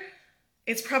advisor,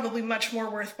 it's probably much more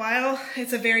worthwhile.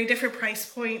 It's a very different price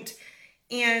point.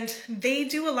 And they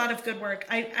do a lot of good work.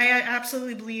 I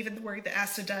absolutely believe in the work that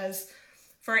ASTA does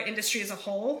for our industry as a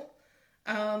whole.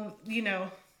 You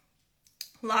know,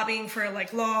 lobbying for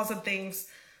like laws and things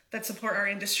that support our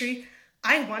industry.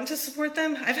 I want to support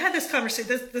them. I've had this conversation.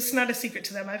 This is not a secret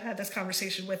to them. I've had this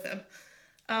conversation with them.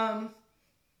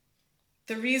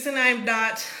 The reason I'm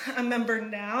not a member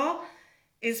now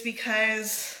is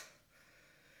because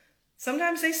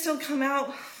sometimes they still come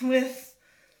out with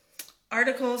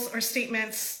articles or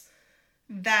statements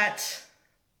that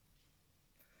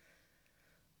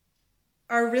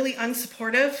are really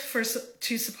unsupportive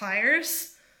to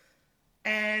suppliers.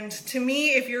 And to me,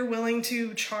 if you're willing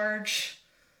to charge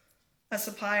a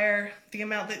supplier the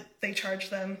amount that they charge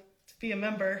them to be a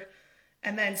member,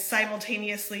 and then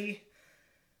simultaneously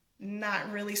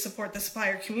not really support the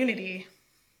supplier community,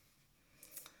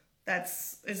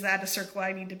 Is that a circle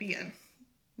I need to be in?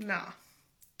 Nah,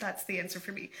 that's the answer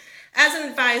for me. As an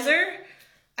advisor,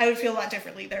 I would feel a lot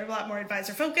differently. They're a lot more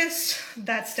advisor focused.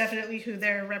 That's definitely who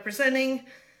they're representing.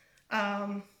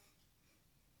 So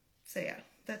yeah,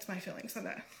 that's my feelings on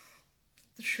that,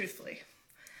 truthfully.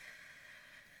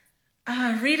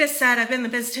 Rita said, I've been in the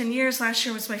biz 10 years. Last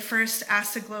year was my first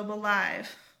Ask the Global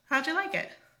Live. How'd you like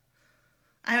it?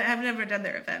 I've never done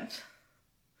their event.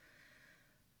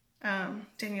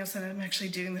 Danielle said, I'm actually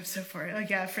doing this so far. Oh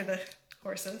yeah, for the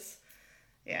horses.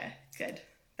 Yeah, good.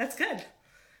 That's good.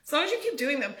 As long as you keep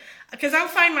doing them. Because I'll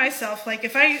find myself, like,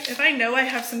 if I know I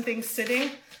have some things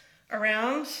sitting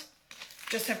around,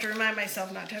 just have to remind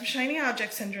myself not to have shiny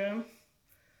object syndrome,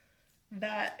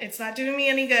 that it's not doing me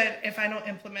any good if I don't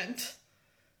implement.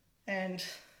 And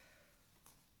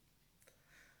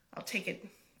I'll take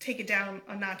it down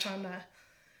a notch on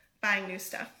buying new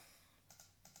stuff.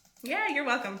 Yeah, you're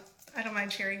welcome. I don't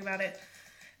mind sharing about it.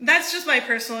 That's just my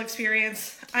personal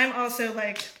experience. I'm also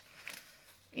like,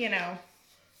 I'm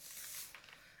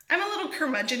a little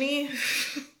curmudgeon-y,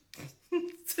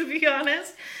 to be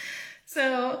honest.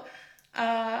 So,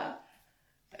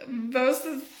 most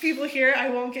of the people here, I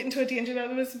won't get into a tangent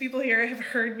about, most of the people here have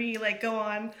heard me like go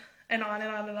on and on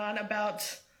and on and on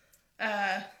about,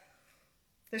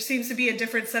 there seems to be a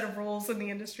different set of rules in the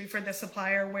industry for the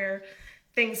supplier where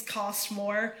things cost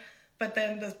more, but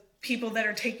then the people that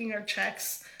are taking our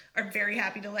checks are very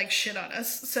happy to like shit on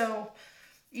us. So,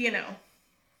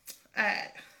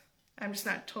 I'm just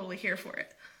not totally here for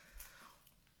it.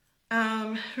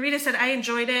 Rita said, I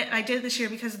enjoyed it. I did it this year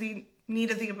because of the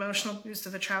need of the emotional boost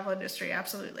of the travel industry.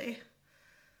 Absolutely.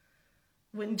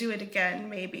 Wouldn't do it again,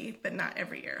 maybe, but not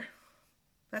every year.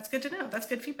 That's good to know. That's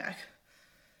good feedback.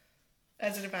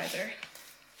 As an advisor,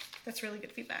 that's really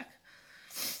good feedback.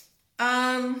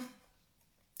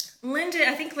 Lyndon,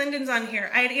 I think Lyndon's on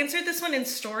here. I had answered this one in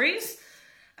stories,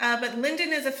 but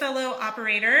Lyndon is a fellow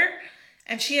operator,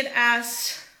 and she had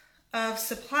asked of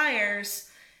suppliers,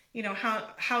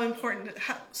 how important,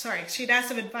 she'd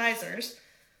asked of advisors,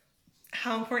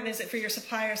 how important is it for your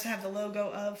suppliers to have the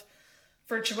logo of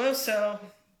Virtuoso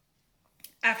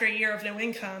after a year of no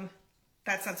income?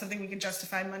 That's not something we can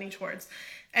justify money towards.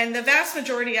 And the vast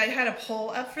majority, I had a poll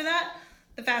up for that.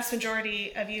 The vast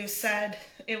majority of you said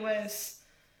it was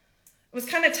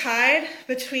kind of tied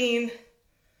between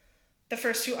the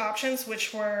first two options,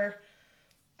 which were,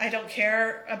 I don't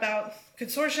care about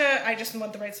consortia, I just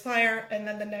want the right supplier. And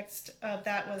then the next of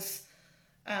that was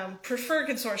prefer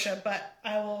consortia, but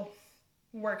I will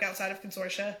work outside of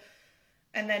consortia.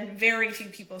 And then very few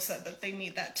people said that they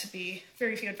need that to be,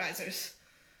 very few advisors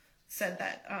said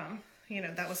that,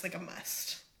 that was like a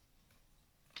must.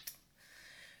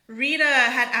 Rita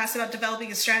had asked about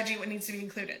developing a strategy, what needs to be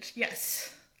included.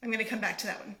 Yes, I'm going to come back to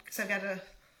that one because I've got a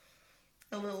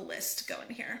little list going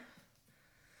here.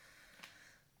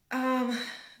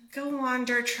 Go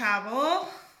Wander Travel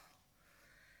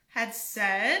had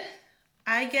said,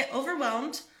 I get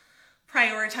overwhelmed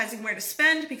prioritizing where to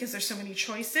spend because there's so many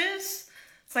choices.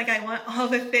 It's like I want all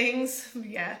the things,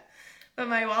 yeah, but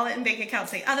my wallet and bank account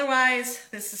say otherwise.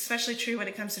 This is especially true when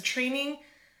it comes to training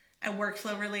and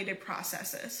workflow related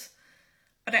processes.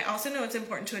 But I also know it's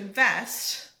important to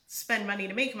invest, spend money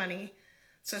to make money.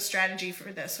 So a strategy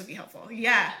for this would be helpful.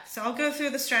 Yeah, so I'll go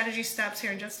through the strategy steps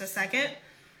here in just a second.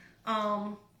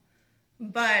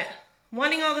 But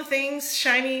wanting all the things,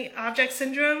 shiny object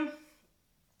syndrome,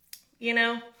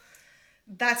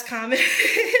 that's common.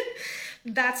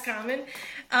 That's common.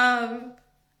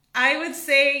 I would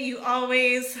say you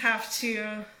always have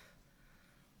to,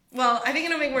 I think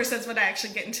it'll make more sense when I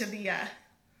actually get into the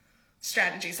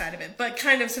strategy side of it. But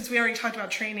kind of, since we already talked about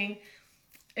training,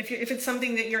 if it's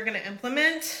something that you're going to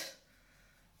implement,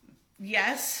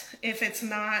 yes. If it's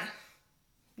not,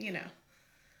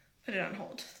 put it on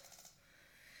hold.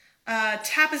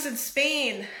 Tapas in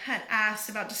Spain had asked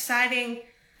about deciding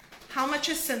how much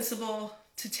is sensible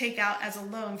to take out as a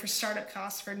loan for startup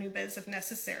costs for new biz if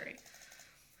necessary.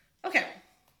 Okay.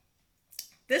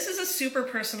 This is a super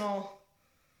personal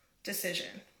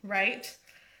decision, right?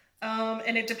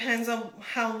 And it depends on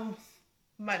how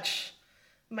much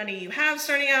money you have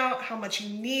starting out, how much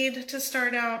you need to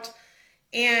start out,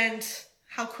 and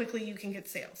how quickly you can get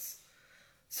sales.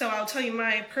 So I'll tell you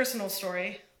my personal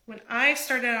story. When I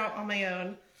started out on my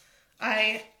own,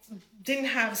 I didn't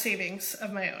have savings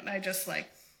of my own. I just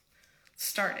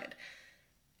started.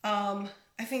 I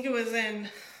think it was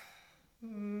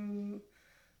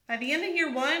by the end of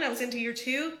year one, I was into year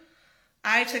two,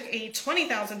 I took a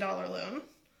 $20,000 loan,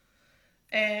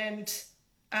 and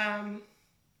I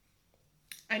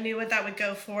knew what that would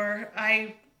go for.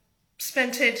 I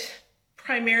spent it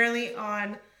primarily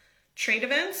on trade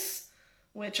events,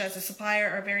 which as a supplier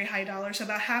are very high dollar. So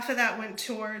about half of that went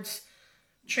towards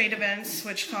trade events,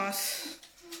 which costs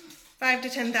 $5,000 to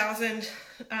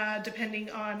 $10,000, depending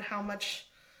on how much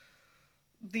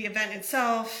the event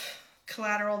itself,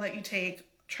 collateral that you take,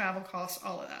 travel costs,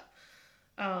 all of that.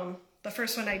 The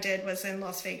first one I did was in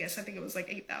Las Vegas. I think it was like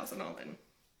 $8,000 all in.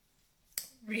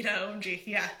 Rita, OMG,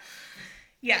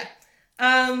 yeah.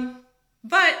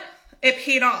 But it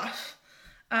paid off.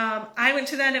 I went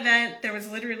to that event. There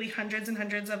was literally hundreds and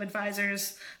hundreds of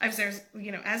advisors. I was there,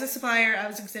 as a supplier, I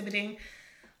was exhibiting.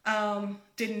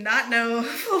 Did not know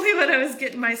fully what I was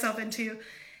getting myself into.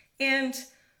 And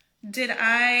did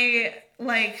I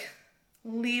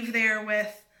leave there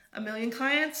with a million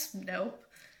clients? Nope.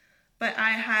 But I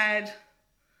had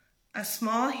a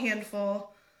small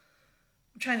handful.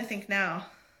 I'm trying to think now.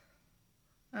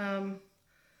 It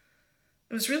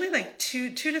was really like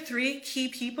two to three key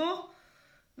people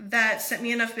that sent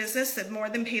me enough business that more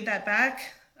than paid that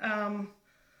back.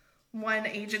 One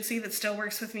agency that still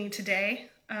works with me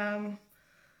today, and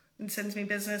sends me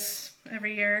business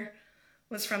every year,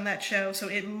 was from that show. So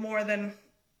it more than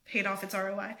paid off its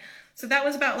ROI. So that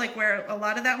was about where a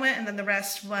lot of that went. And then the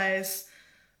rest was,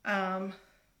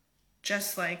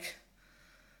 just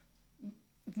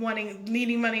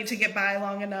needing money to get by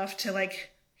long enough to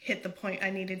hit the point I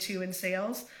needed to in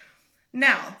sales.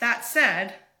 Now, that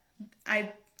said,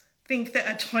 I think that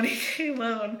a $20K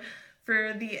loan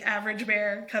for the average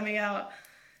bear coming out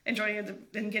and joining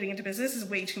and getting into business is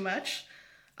way too much.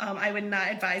 I would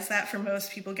not advise that for most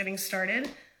people getting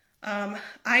started.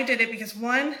 I did it because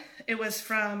one, it was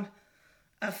from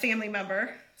a family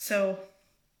member, so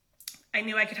I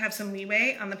knew I could have some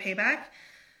leeway on the payback.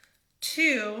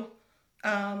 Two,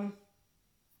 I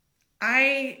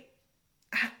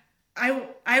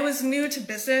was new to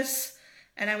business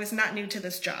and I was not new to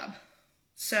this job.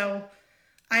 So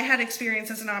I had experience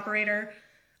as an operator.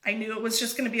 I knew it was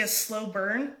just going to be a slow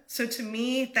burn. So to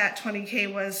me, that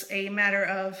 $20K was a matter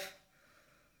of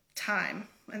time,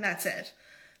 and that's it.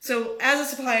 So as a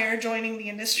supplier joining the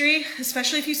industry,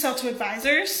 especially if you sell to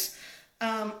advisors,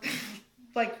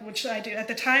 which I do. At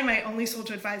the time, I only sold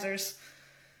to advisors.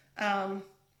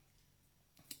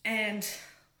 And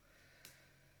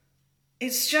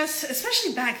it's just,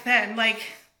 especially back then,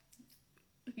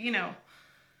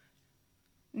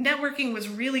 networking was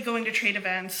really going to trade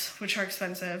events, which are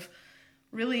expensive,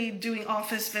 really doing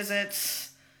office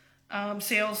visits,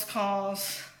 sales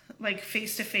calls,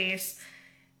 face-to-face.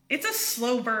 It's a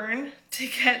slow burn to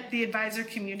get the advisor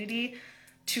community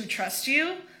to trust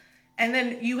you. And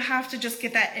then you have to just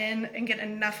get that in and get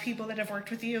enough people that have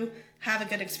worked with you, have a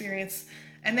good experience.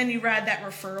 And then you ride that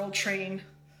referral train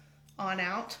on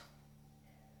out.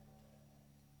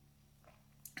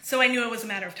 So I knew it was a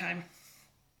matter of time.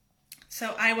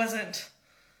 So I wasn't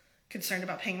concerned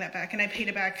about paying that back. And I paid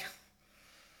it back,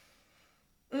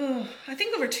 I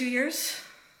think over 2 years.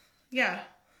 Yeah.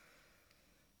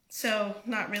 So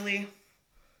not really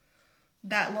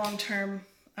that long-term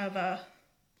of a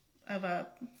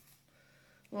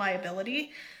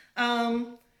liability.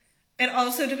 It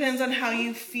also depends on how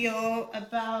you feel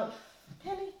about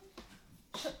Penny.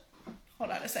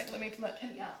 Hold on a sec. Let me let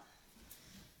Penny out.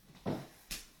 Come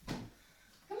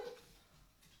on.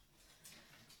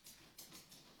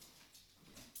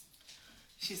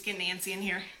 She's getting antsy in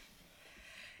here.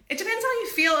 It depends how you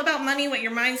feel about money, what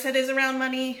your mindset is around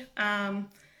money.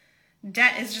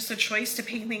 Debt is just a choice to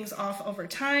pay things off over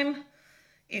time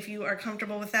if you are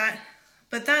comfortable with that.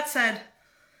 But that said,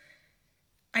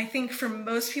 I think for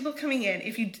most people coming in,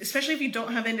 especially if you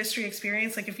don't have industry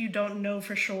experience, if you don't know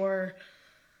for sure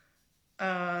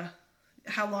how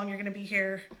long you're going to be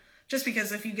here, just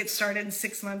because if you get started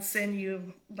 6 months in, you're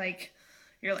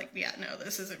yeah, no,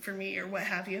 this isn't for me, or what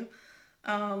have you.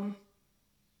 I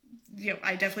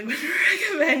definitely would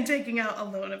recommend taking out a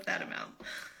loan of that amount.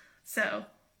 So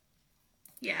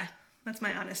yeah, that's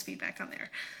my honest feedback on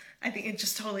there. I think it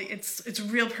just totally, it's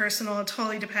real personal. It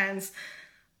totally depends.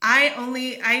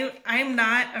 I'm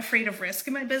not afraid of risk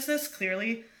in my business,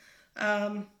 clearly.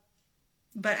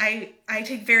 But I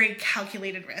take very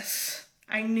calculated risks.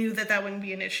 I knew that wouldn't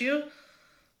be an issue.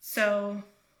 So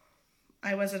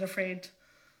I wasn't afraid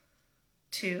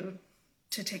to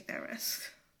take that risk.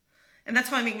 And that's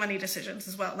how I make money decisions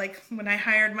as well. When I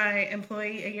hired my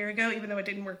employee a year ago, even though it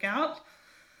didn't work out,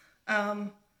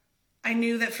 I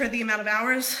knew that for the amount of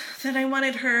hours that I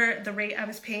wanted her, the rate I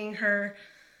was paying her,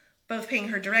 both paying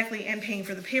her directly and paying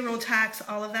for the payroll tax,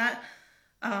 all of that,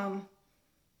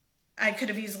 I could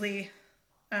have easily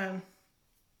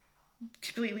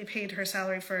completely paid her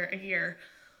salary for a year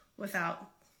without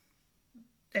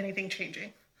anything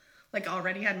changing. like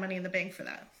already had money in the bank for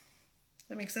that.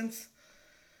 That makes sense?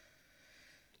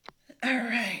 All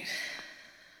right.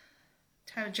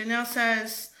 Janelle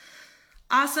says,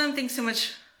 awesome. Thanks so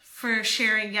much for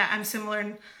sharing. Yeah, I'm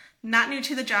similar. Not new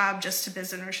to the job, just to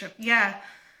business ownership. Yeah.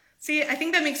 See, I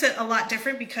think that makes it a lot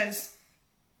different because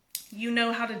you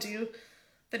know how to do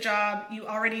the job. You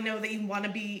already know that you want to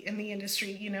be in the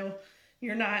industry. You know,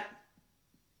 you're not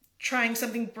trying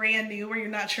something brand new where you're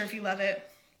not sure if you love it.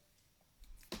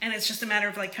 And it's just a matter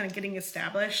of like kind of getting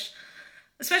established,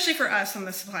 especially for us on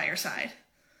the supplier side.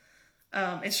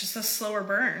 It's just a slower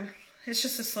burn.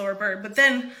 But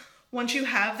then once you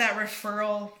have that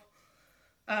referral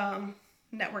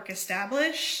network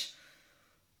established,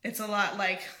 it's a lot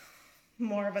like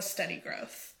more of a steady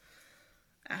growth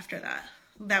after that.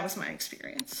 That was my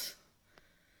experience.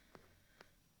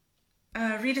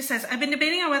 Rita says, I've been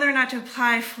debating on whether or not to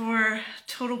apply for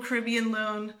Total Caribbean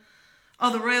loan.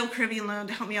 Oh, the Royal Caribbean loan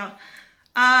to help me out.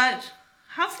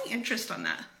 How's the interest on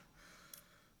that?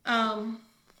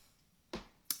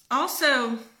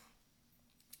 Also,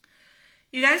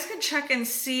 you guys can check and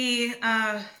see,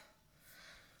 I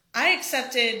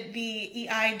accepted the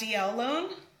EIDL loan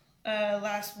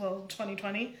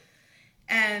 2020,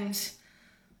 and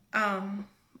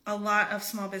a lot of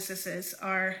small businesses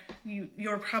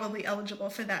you're probably eligible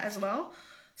for that as well.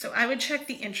 So I would check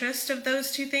the interest of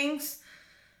those two things.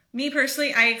 Me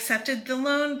personally, I accepted the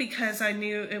loan because I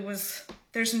knew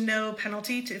there's no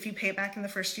penalty if you pay it back in the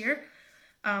first year.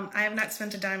 I have not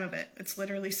spent a dime of it. It's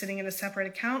literally sitting in a separate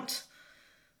account.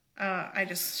 I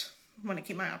just want to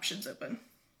keep my options open.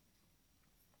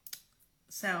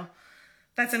 So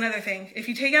that's another thing. If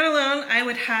you take out a loan, I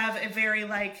would have a very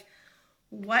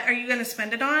what are you going to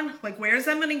spend it on? Like, where is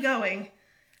that money going?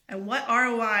 And what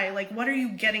ROI, what are you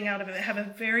getting out of it? Have a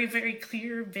very, very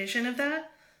clear vision of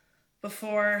that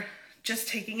before just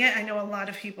taking it. I know a lot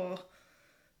of people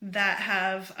that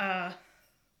have, took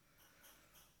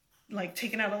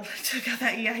out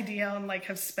that EIDL and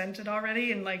have spent it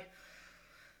already. And I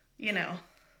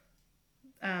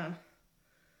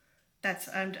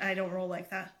don't roll like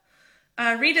that.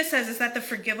 Rita says, is that the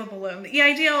forgivable loan? The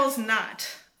EIDL is not.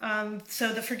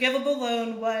 So the forgivable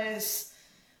loan was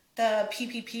the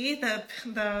PPP,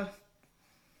 the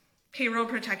Payroll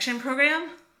Protection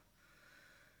Program.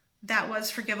 That was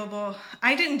forgivable.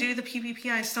 I didn't do the PPP.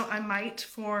 I might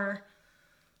for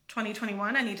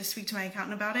 2021. I need to speak to my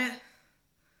accountant about it.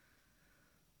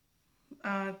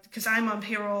 Because I'm on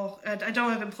payroll. I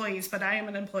don't have employees, but I am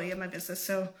an employee of my business.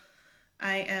 So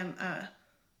I'm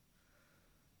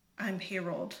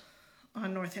payrolled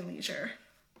on Northern Leisure.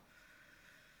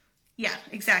 Yeah,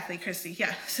 exactly, Christy.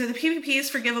 Yeah. So the PPP is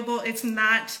forgivable. It's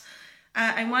not,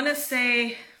 I want to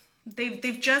say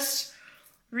they've just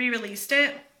re-released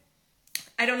it.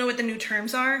 I don't know what the new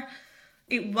terms are.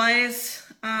 It was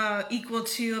equal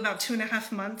to about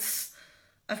 2.5 months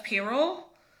of payroll.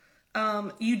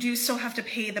 You do still have to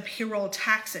pay the payroll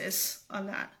taxes on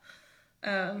that.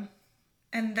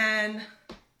 And then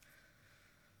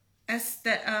as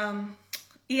the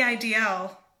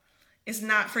EIDL is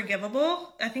not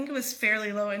forgivable. I think it was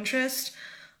fairly low interest,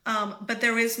 but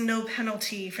there is no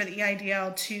penalty for the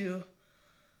EIDL to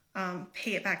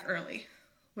pay it back early,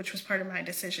 which was part of my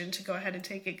decision to go ahead and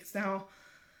take it, because now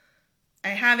I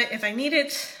have it if I need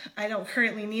it. I don't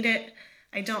currently need it.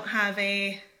 I don't have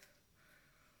a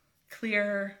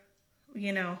clear,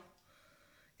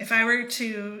 if I were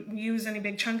to use any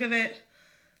big chunk of it,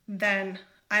 then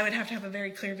I would have to have a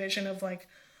very clear vision of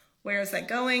where is that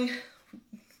going?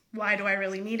 Why do I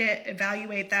really need it?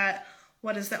 Evaluate that.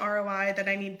 What is the ROI that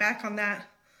I need back on that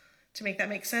to make that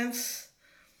make sense?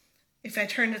 If it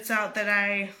turns out that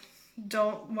I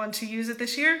don't want to use it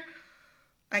this year,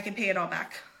 I can pay it all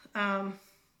back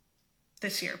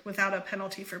this year without a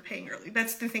penalty for paying early.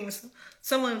 That's the thing.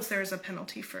 Some loans, there is a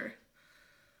penalty for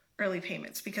early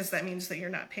payments because that means that you're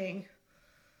not paying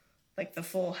the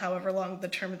full, however long the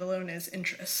term of the loan is,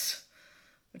 interest,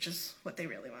 which is what they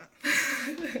really want.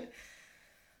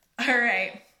 All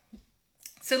right,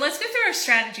 so let's go through our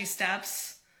strategy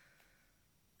steps,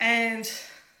 and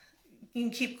you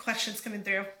can keep questions coming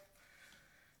through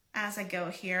as I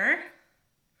go here.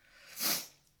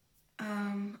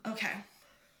 Okay,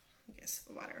 I guess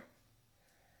water.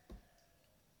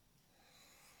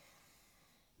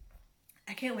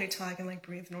 I can't wait till I can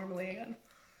breathe normally again.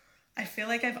 I feel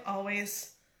like I've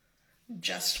always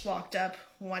just walked up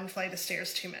one flight of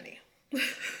stairs too many.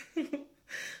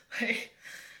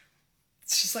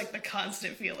 It's just the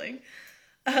constant feeling.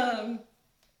 All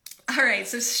right,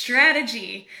 so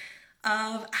strategy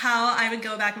of how I would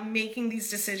go about making these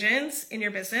decisions in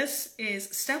your business is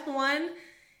step one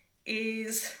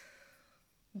is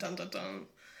Dun dun dun.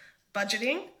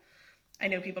 Budgeting. I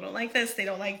know people don't like this. They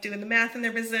don't like doing the math in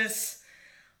their business.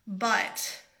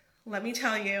 But let me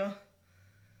tell you,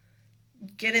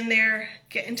 get in there,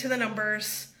 get into the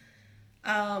numbers.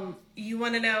 You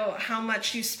want to know how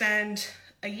much you spend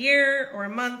a year or a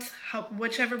month,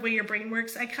 whichever way your brain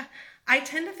works. I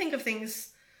tend to think of things,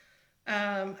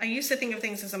 I used to think of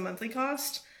things as a monthly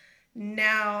cost.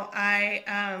 Now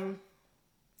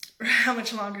how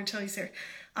much longer till he's here?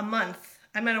 A month.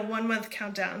 I'm at a 1 month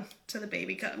countdown till the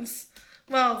baby comes.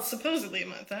 Well, supposedly a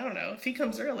month. I don't know. If he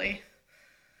comes early,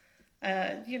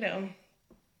 then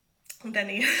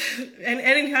he, and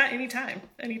anytime.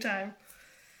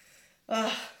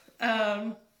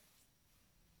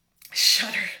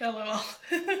 Shudder, LOL.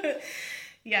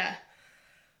 Yeah,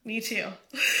 me too.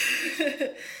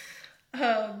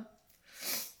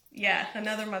 Yeah,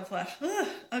 another month left.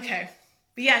 Okay.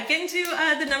 But yeah, get into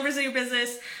the numbers of your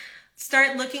business.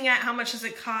 Start looking at how much does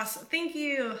it cost. Thank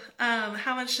you.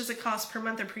 How much does it cost per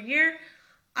month or per year?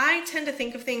 I tend to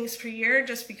think of things per year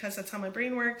just because that's how my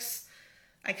brain works.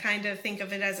 I kind of think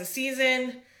of it as a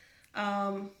season.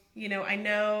 I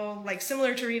know, like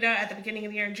similar to Rita, at the beginning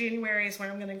of the year in January is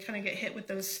where I'm going to kind of get hit with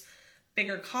those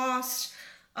bigger costs.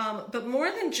 But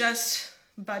more than just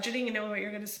budgeting and knowing what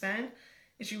you're going to spend,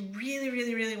 is you really,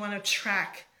 really, really want to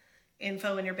track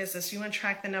info in your business. You want to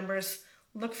track the numbers,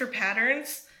 look for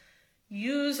patterns,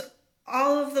 use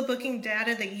all of the booking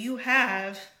data that you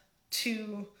have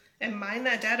and mine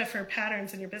that data for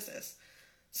patterns in your business.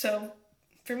 So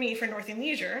for me, for North and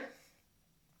Leisure,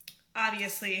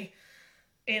 obviously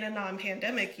in a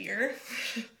non-pandemic year,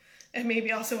 and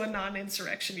maybe also a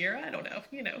non-insurrection year, I don't know,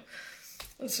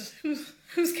 let's just,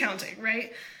 who's counting,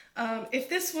 right? If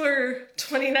this were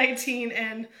 2019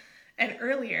 and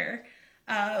earlier,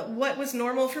 what was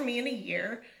normal for me in a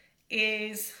year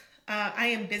is I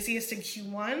am busiest in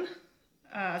Q1.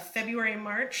 February and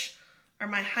March are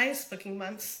my highest booking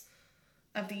months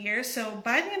of the year. So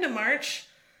by the end of March,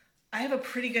 I have a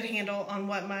pretty good handle on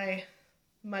what my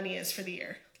money is for the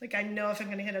year. Like I know if I'm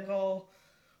going to hit a goal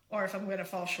or if I'm going to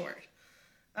fall short.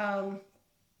 And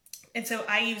so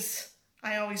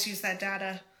I always use that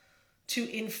data to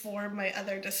inform my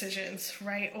other decisions,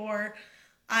 right? Or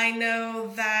I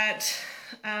know that,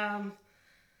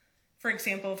 for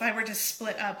example, if I were to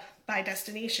split up by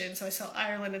destination, so I sell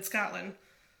Ireland and Scotland,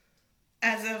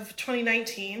 as of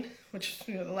 2019, which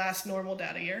is the last normal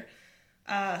data year,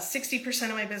 60%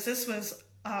 of my business was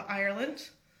Ireland,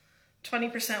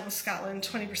 20% was Scotland,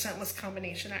 20% was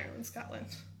combination Ireland-Scotland.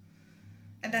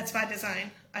 And that's by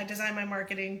design. I design my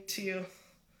marketing to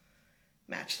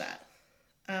match that.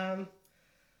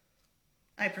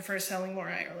 I prefer selling more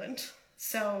Ireland.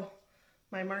 So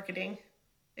my marketing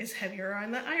is heavier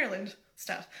on the Ireland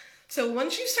stuff. So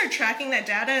once you start tracking that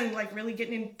data and like really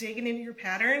digging into your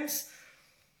patterns,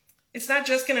 it's not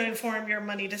just going to inform your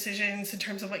money decisions in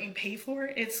terms of what you pay for.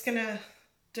 It's going to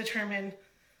determine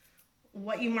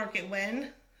what you market when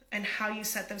and how you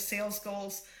set those sales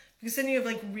goals, because then you have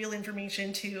like real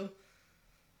information to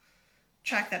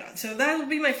track that on. So that would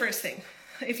be my first thing.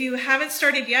 If you haven't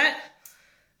started yet,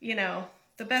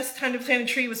 the best time to plant a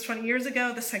tree was 20 years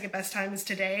ago. The second best time is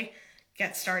today.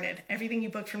 Get started. Everything you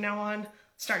book from now on,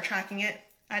 start tracking it.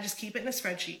 I just keep it in a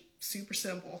spreadsheet. Super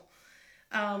simple.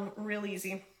 Real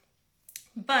easy.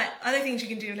 But other things you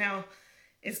can do now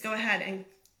is go ahead and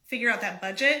figure out that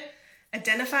budget,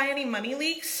 identify any money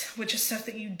leaks, which is stuff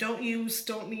that you don't use,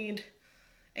 don't need,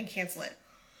 and cancel it.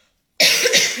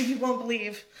 You won't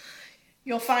believe.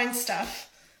 You'll find stuff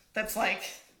that's like,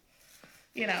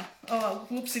 oh,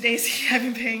 whoopsie daisy, I've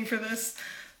been paying for this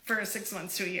for 6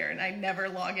 months to a year and I never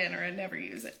log in or I never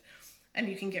use it. And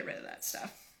you can get rid of that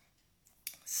stuff.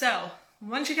 So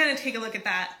once you kind of take a look at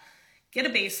that, get a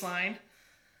baseline.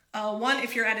 One,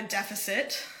 if you're at a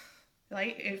deficit,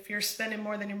 right? If you're spending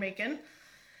more than you're making,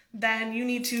 then you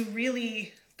need to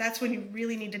that's when you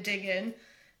really need to dig in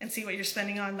and see what you're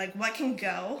spending on, like what can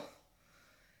go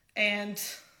and,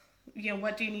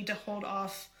 what do you need to hold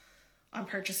off on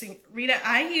purchasing. Rita,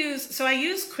 I use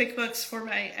QuickBooks for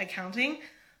my accounting,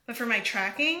 but for my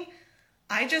tracking,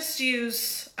 I just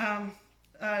use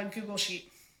a Google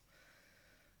Sheet.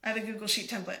 I have a Google Sheet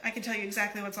template. I can tell you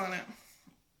exactly what's on it.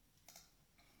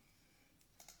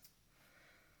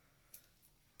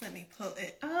 Let me pull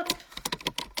it up.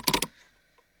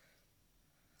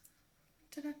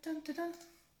 Da-da-da-da-da.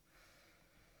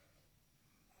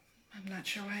 I'm not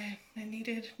sure why I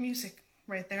needed music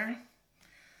right there.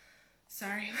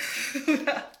 Sorry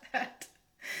about that.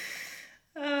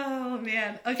 Oh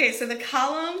man. Okay, so the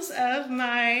columns of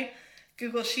my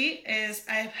Google Sheet is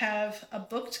I have a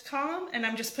booked column and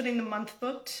I'm just putting the month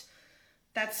booked.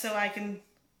 That's so I can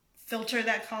filter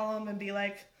that column and be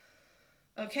like,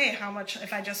 okay, how much,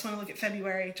 if I just want to look at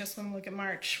February, just want to look at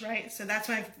March, right? So that's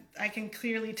when I can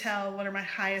clearly tell what are my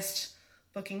highest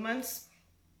booking months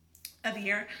of the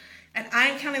year. And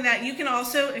I'm counting that. You can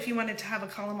also, if you wanted to have a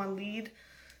column on lead,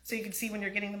 so you can see when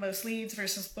you're getting the most leads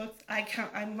versus booked,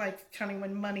 I'm like counting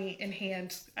when money in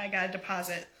hand, I got a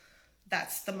deposit.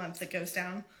 That's the month that goes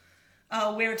down.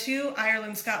 Where to,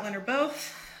 Ireland, Scotland, or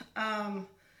both.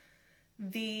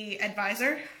 The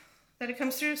advisor that it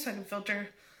comes through, so I can filter,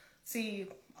 see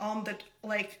all the,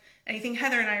 like anything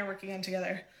Heather and I are working on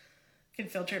together, can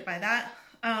filter it by that.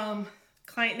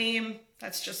 Client name,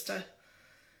 that's just to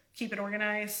keep it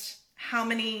organized. How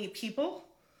many people?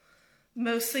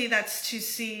 Mostly that's to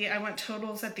see, I want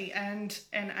totals at the end,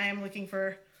 and I am looking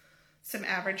for some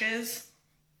averages.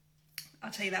 I'll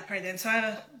tell you that part then. So I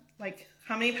have like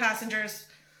how many passengers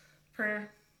per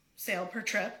sale per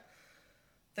trip,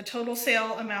 the total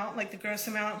sale amount, like the gross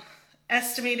amount,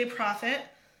 estimated profit,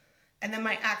 and then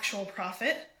my actual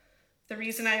profit. The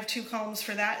reason I have 2 columns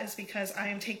for that is because I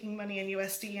am taking money in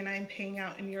USD and I am paying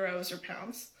out in euros or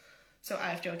pounds. So I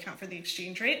have to account for the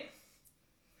exchange rate.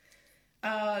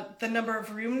 The number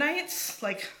of room nights,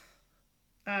 like,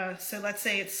 so let's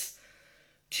say it's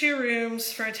 2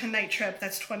 rooms for a 10-night trip,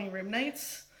 that's 20 room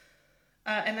nights.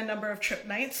 And the number of trip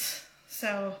nights,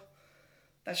 so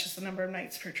that's just the number of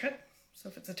nights per trip. So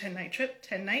if it's a 10-night trip,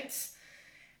 10 nights.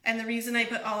 And the reason I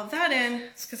put all of that in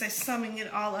is because I'm summing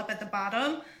it all up at the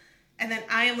bottom. And then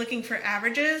I am looking for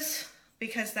averages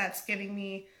because that's giving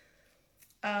me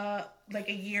like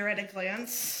a year at a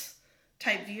glance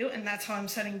type view. And that's how I'm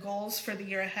setting goals for the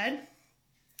year ahead.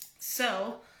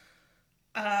 So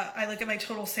I look at my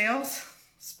total sales.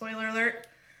 Spoiler alert,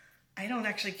 I don't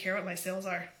actually care what my sales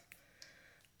are.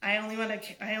 I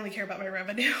only care about my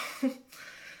revenue.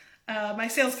 My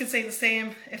sales could stay the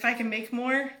same. If I can make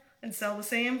more and sell the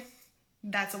same,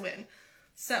 that's a win.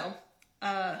 So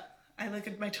I look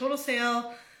at my total sale,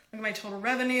 look at my total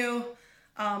revenue,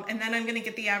 and then I'm going to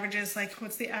get the averages, like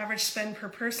what's the average spend per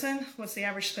person, what's the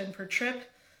average spend per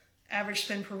trip, average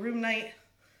spend per room night,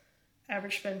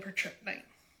 average spend per trip night.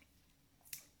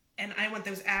 And I want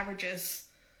those averages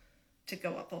to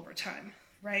go up over time,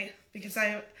 right? Because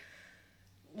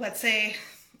let's say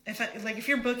if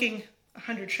you're booking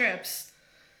 100 trips,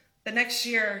 the next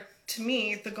year, to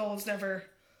me, the goal is never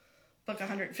book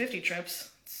 150 trips.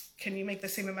 Can you make the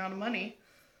same amount of money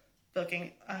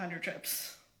booking 100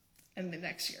 trips in the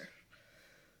next year?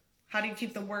 How do you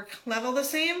keep the work level the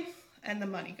same and the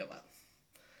money go up?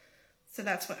 So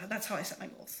that's how I set my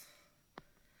goals.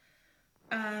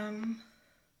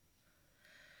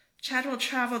 Chadwell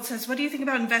Traveled says, what do you think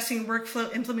about investing in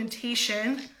workflow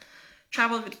implementation?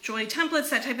 Travel with Joy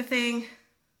templates, that type of thing.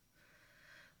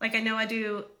 Like, I know I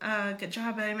do a good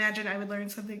job, but I imagine I would learn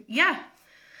something. Yeah,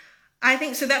 I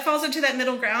think so. That falls into that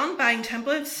middle ground, buying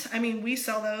templates. I mean, we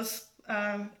sell those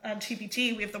on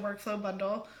TPT. We have the workflow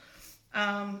bundle.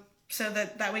 So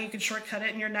that way you can shortcut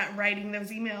it and you're not writing those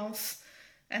emails.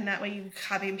 And that way you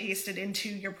copy and paste it into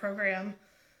your program.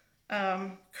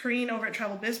 Kareen over at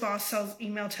Travel Biz Boss sells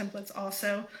email templates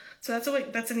also. So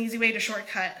that's an easy way to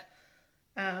shortcut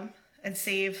and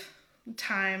save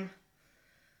time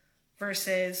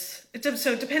versus,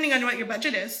 so depending on what your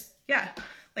budget is, yeah.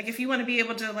 Like if you want to be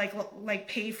able to like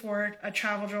pay for a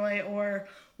Travel Joy or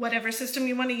whatever system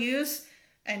you want to use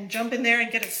and jump in there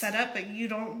and get it set up, but you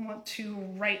don't want to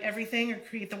write everything or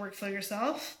create the workflow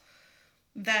yourself,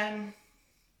 then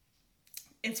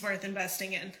it's worth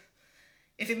investing in.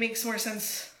 If it makes more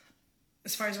sense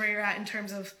as far as where you're at in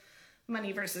terms of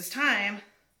money versus time,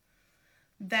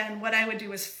 then what I would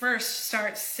do is first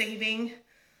start saving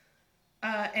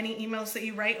any emails that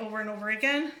you write over and over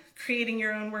again, creating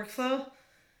your own workflow,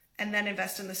 and then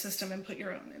invest in the system and put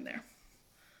your own in there.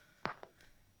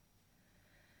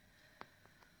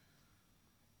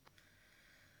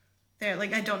 There,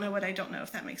 like, I don't know what I don't know,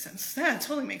 if that makes sense. Yeah, it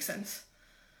totally makes sense.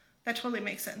 That totally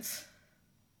makes sense.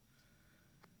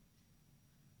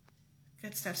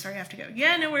 Good stuff. Sorry, I have to go.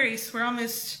 Yeah, no worries. We're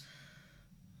almost,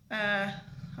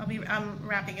 I'm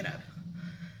wrapping it up.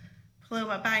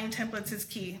 Paloma, buying templates is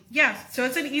key. Yeah, so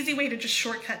it's an easy way to just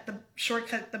shortcut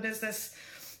the business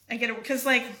and get it, because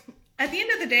like at the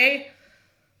end of the day,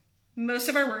 most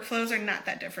of our workflows are not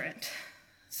that different.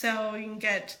 So you can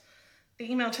get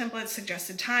the email templates,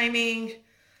 suggested timing,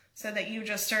 so that you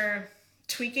just are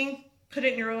tweaking, put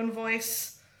it in your own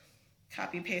voice,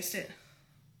 copy paste it,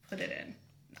 put it in,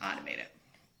 automate it.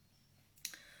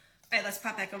 All right, let's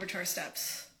pop back over to our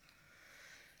steps.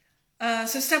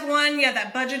 So step 1, yeah,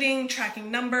 that budgeting,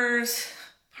 tracking numbers.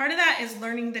 Part of that is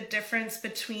learning the difference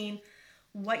between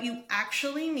what you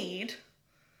actually need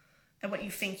and what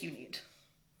you think you need,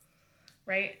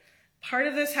 right? Part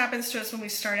of this happens to us when we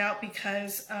start out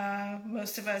because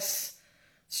most of us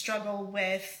struggle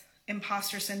with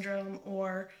imposter syndrome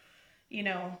or,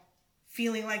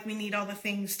 feeling like we need all the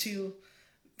things to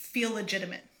feel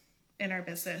legitimate in our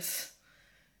business.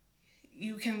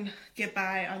 You can get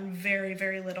by on very,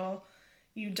 very little.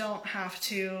 You don't have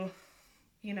to,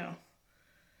 you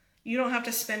don't have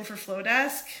to spend for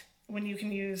Flowdesk when you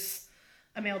can use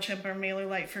a MailChimp or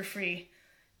MailerLite for free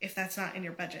if that's not in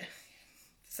your budget.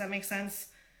 Does that make sense?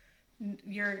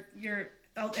 You're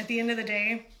at the end of the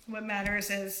day, what matters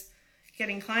is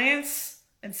getting clients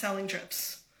and selling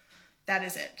trips. That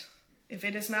is it. If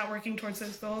it is not working towards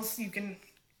those goals, you can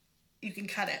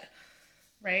cut it,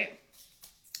 right?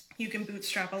 You can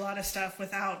bootstrap a lot of stuff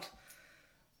without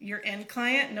your end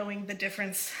client knowing the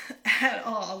difference at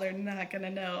all. They're not going to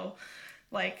know.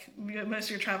 Like, most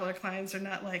of your traveler clients are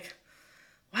not like,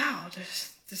 wow,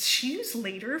 does she use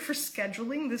Later for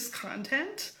scheduling this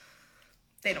content?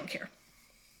 They don't care.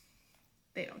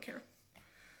 They don't care.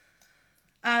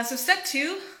 So step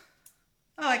 2,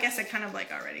 I guess I kind of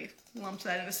already lumped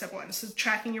that into step 1. So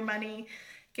tracking your money,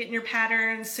 getting your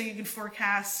patterns so you can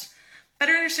forecast,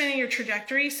 better understanding your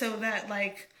trajectory so that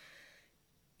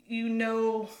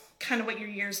kind of what your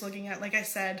year is looking at. Like I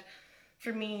said,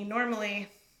 for me, normally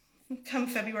come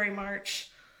February, March,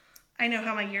 I know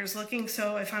how my year's looking.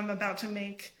 So if I'm about to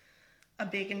make a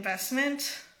big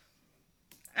investment,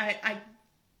 I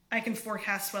can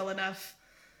forecast well enough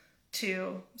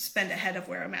to spend ahead of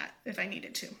where I'm at if I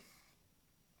needed to.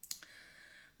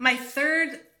 My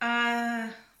third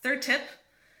tip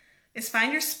is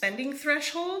find your spending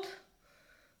threshold.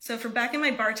 So for back in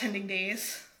my bartending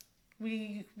days,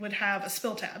 we would have a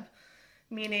spill tab,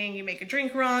 meaning you make a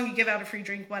drink wrong, you give out a free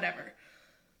drink, whatever,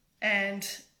 and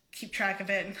keep track of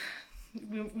it.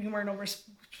 We weren't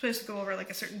supposed to go over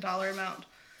a certain dollar amount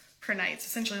per night. It's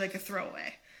essentially like a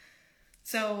throwaway.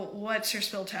 So what's your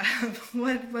spill tab?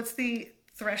 What's the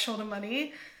threshold of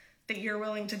money that you're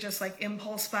willing to just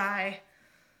impulse buy?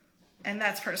 And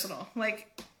that's personal.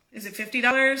 Is it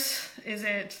 $50? Is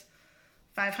it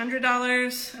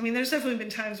 $500? I mean, there's definitely been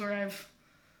times where I've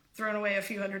thrown away a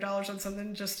few $100s on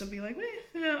something just to be let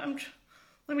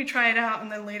me try it out.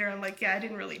 And then later I'm I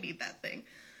didn't really need that thing.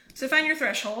 So find your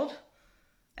threshold,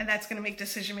 and that's going to make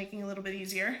decision-making a little bit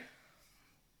easier.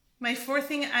 My 4th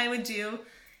thing I would do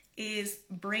is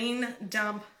brain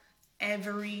dump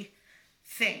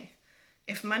everything.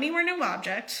 If money were no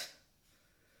object,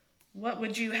 what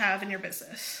would you have in your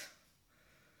business?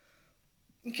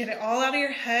 Get it all out of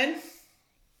your head,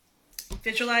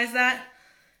 visualize that,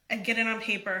 and get it on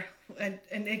paper. And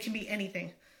it can be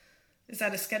anything. Is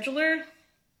that a scheduler?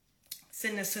 Is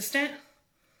it an assistant?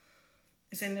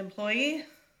 Is it an employee?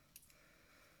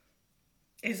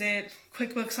 Is it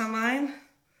QuickBooks Online?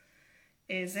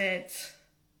 Is it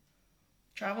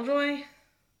TravelJoy?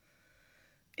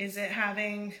 Is it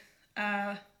having,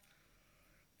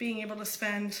 being able to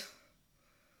spend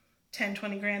 10,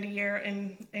 20 grand a year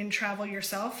in travel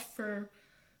yourself for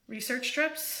research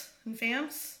trips and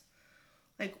FAMs?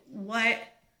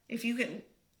 If you can,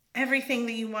 everything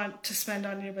that you want to spend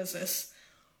on your business,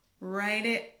 write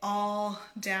it all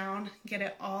down, get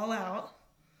it all out,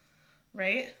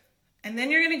 right? And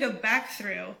then you're going to go back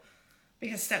through,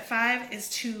 because step 5 is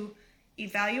to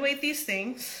evaluate these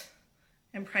things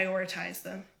and prioritize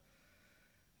them,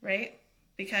 right?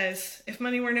 Because if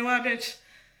money were no object,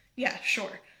 yeah,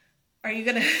 sure. Are you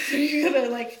gonna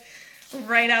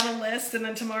write out a list and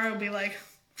then tomorrow be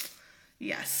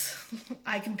yes,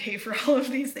 I can pay for all of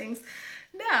these things?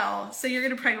 No. So you're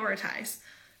gonna prioritize,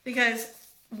 because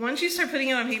once you start putting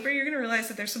it on paper, you're gonna realize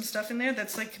that there's some stuff in there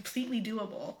that's completely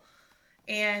doable.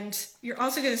 And you're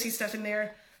also gonna see stuff in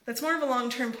there that's more of a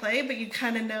long-term play, but you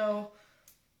kind of know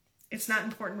it's not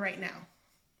important right now.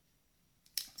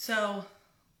 So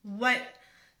what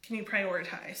can you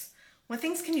prioritize? What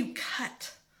things can you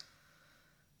cut?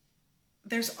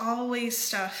 There's always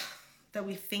stuff that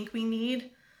we think we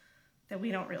need that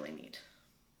we don't really need,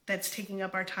 that's taking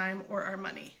up our time or our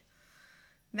money.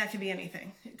 That could be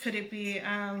anything. Could it be,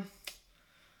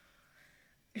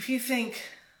 if you think,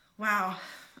 wow,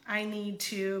 I need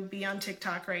to be on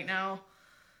TikTok right now,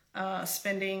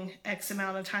 spending X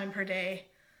amount of time per day,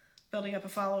 building up a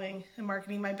following and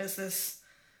marketing my business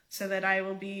so that I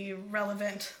will be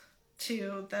relevant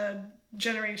to the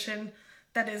generation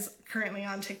that is currently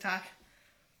on TikTok.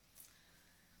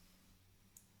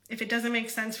 If it doesn't make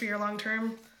sense for your long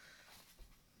term,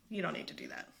 you don't need to do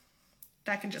that.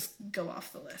 That can just go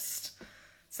off the list.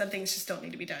 Some things just don't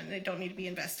need to be done. They don't need to be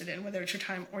invested in, whether it's your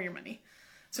time or your money.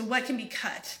 So what can be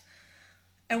cut?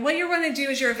 And what you want to do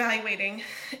as you're evaluating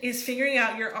is figuring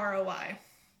out your ROI.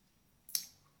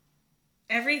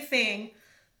 Everything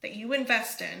that you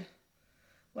invest in,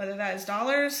 whether that is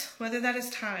dollars, whether that is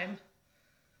time,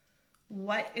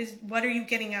 what are you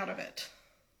getting out of it?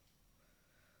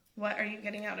 What are you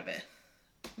getting out of it?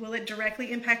 Will it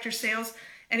directly impact your sales?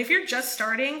 And if you're just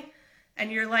starting and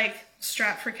you're like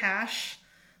strapped for cash,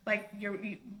 like you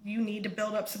need to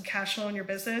build up some cash flow in your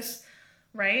business,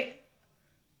 right?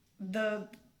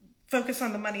 Focus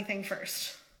on the money thing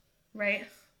first, right?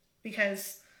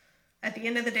 Because at the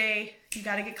end of the day, you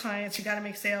got to get clients, you got to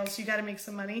make sales, you got to make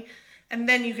some money, and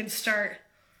then you can start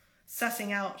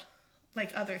sussing out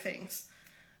like other things.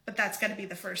 But that's got to be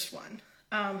the first one.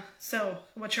 So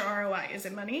what's your ROI? Is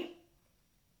it money?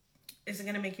 Is it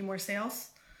going to make you more sales?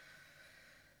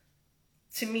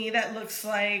 To me, that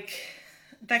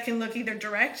can look either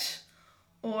direct,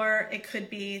 or it could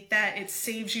be that it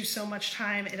saves you so much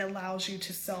time, it allows you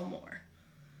to sell more.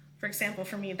 For example,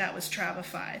 for me, that was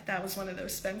Travify. That was one of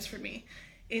those spends for me.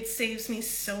 It saves me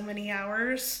so many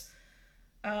hours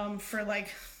for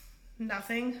like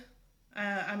nothing.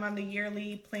 I'm on the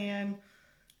yearly plan.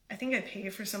 I think I pay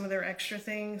for some of their extra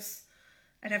things.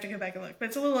 I'd have to go back and look, but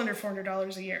it's a little under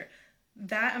 $400 a year.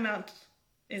 That amount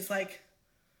is like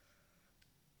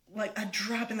a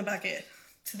drop in the bucket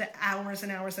to the hours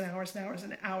and hours and hours and hours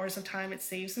and hours of time it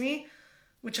saves me,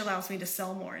 which allows me to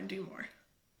sell more and do more,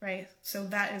 right? So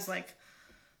that is like,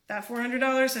 that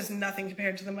 $400 is nothing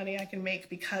compared to the money I can make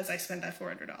because I spent that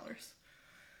 $400.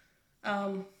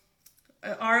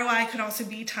 ROI could also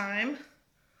be time.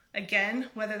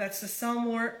 Again, whether that's to sell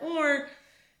more, or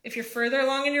if you're further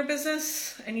along in your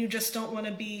business and you just don't want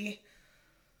to be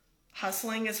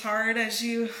hustling as hard as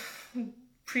you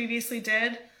previously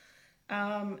did,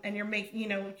 and you're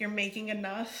making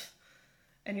enough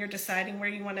and you're deciding where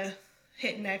you want to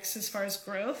hit next as far as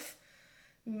growth,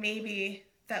 maybe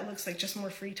that looks like just more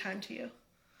free time to you.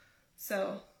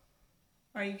 So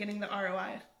are you getting the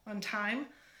ROI on time?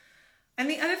 And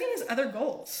the other thing is other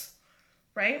goals,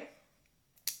 right?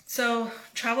 So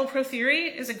Travel Pro Theory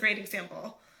is a great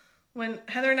example. When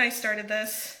Heather and I started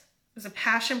this, it was a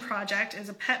passion project, it was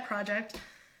a pet project.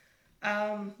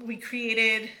 We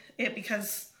created it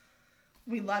because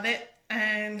we love it.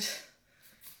 And,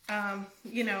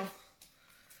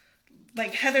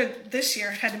 like Heather this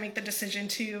year had to make the decision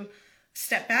to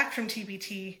step back from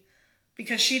TBT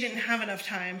because she didn't have enough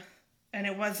time and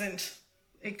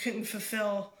it couldn't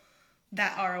fulfill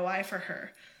that ROI for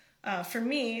her. For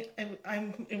me,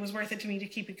 it was worth it to me to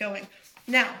keep it going.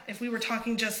 Now, if we were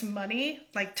talking just money,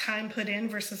 like time put in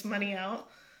versus money out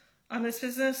on this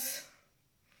business,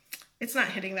 it's not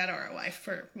hitting that ROI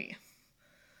for me.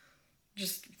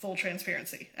 Just full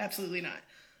transparency. Absolutely not.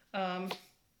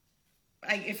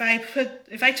 If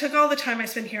I took all the time I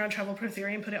spend here on Travel Pro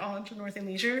Theory and put it all into North and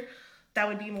Leisure, that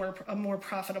would be a more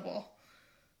profitable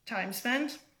time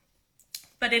spent.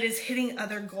 But it is hitting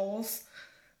other goals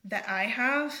that I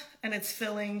have, and it's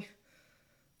filling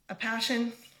a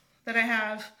passion that I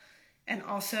have, and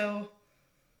also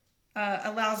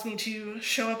allows me to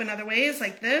show up in other ways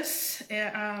like this.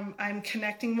 I'm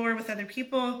connecting more with other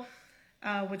people,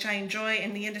 which I enjoy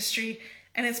in the industry,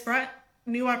 and it's brought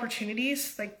new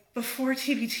opportunities. Like before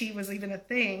TBT was even a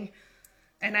thing,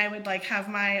 and I would like have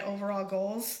my overall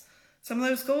goals. Some of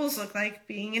those goals look like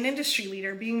being an industry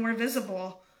leader, being more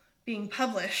visible, being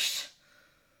published.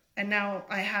 And now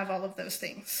I have all of those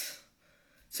things.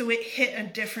 So it hit a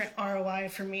different ROI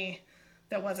for me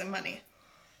that wasn't money.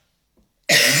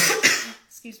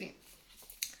 Excuse me.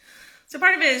 So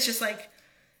part of it is just like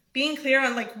being clear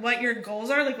on like what your goals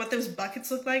are, like what those buckets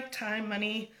look like: time,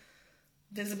 money,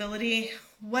 visibility,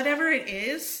 whatever it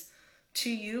is to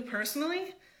you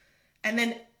personally. And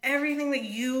then everything that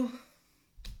you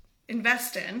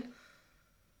invest in,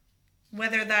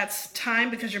 whether that's time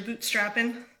because you're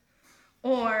bootstrapping,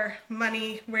 or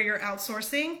money where you're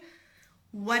outsourcing,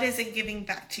 what is it giving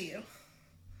back to you?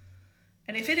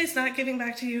 And if it is not giving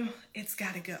back to you, it's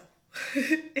got to go.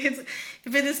 If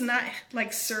it is not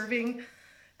like serving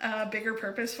a bigger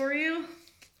purpose for you,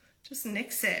 just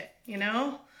nix it,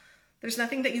 There's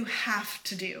nothing that you have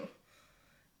to do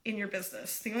in your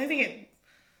business. The only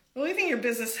thing your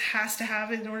business has to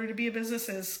have in order to be a business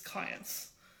is clients.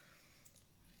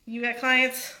 You got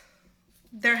clients,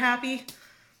 they're happy,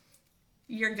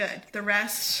 you're good. The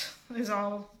rest is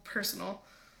all personal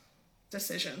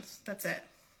decisions. That's it.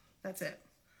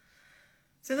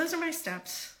 So those are my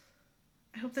steps.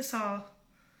 I hope this all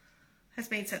has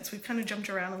made sense. We've kind of jumped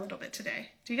around a little bit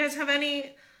today. Do you guys have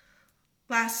any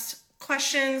last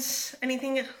questions?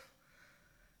 Anything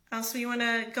else we want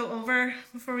to go over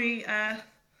before we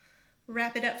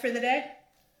wrap it up for the day?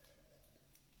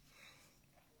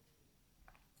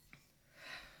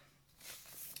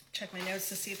 check my notes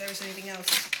to see if there was anything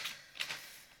else.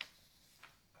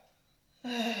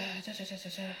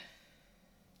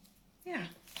 Yeah,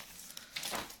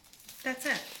 that's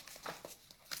it.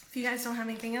 If you guys don't have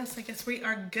anything else, I guess we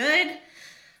are good.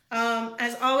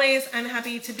 As always, I'm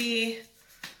happy to be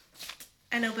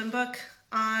an open book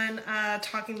on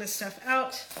talking this stuff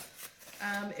out.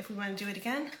 If we want to do it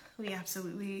again, we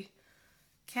absolutely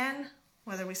can,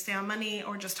 whether we stay on money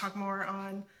or just talk more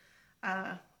on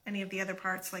any of the other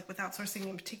parts, like with outsourcing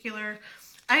in particular.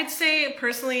 I'd say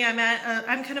personally, I'm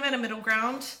kind of at a middle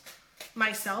ground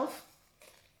myself.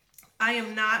 I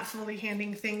am not fully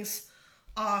handing things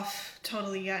off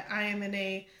totally yet. I am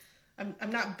in I'm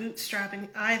not bootstrapping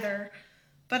either,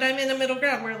 but I'm in a middle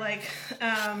ground where like,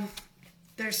 I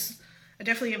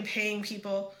definitely am paying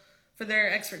people for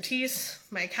their expertise,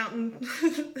 my accountant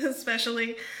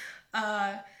especially,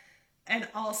 and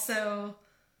also,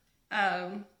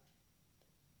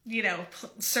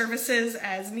 services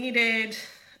as needed,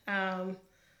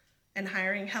 and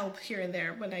hiring help here and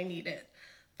there when I need it,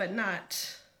 but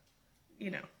not,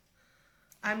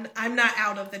 I'm not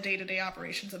out of the day-to-day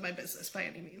operations of my business by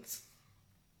any means.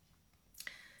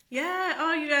 Yeah,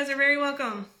 oh, you guys are very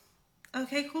welcome.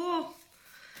 Okay, cool.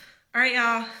 All right,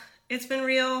 y'all, it's been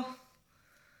real.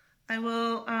 I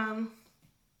will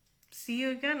see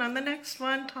you again on the next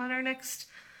one, on our next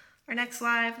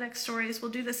live, next stories.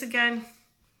 We'll do this again.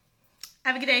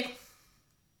 Have a good day.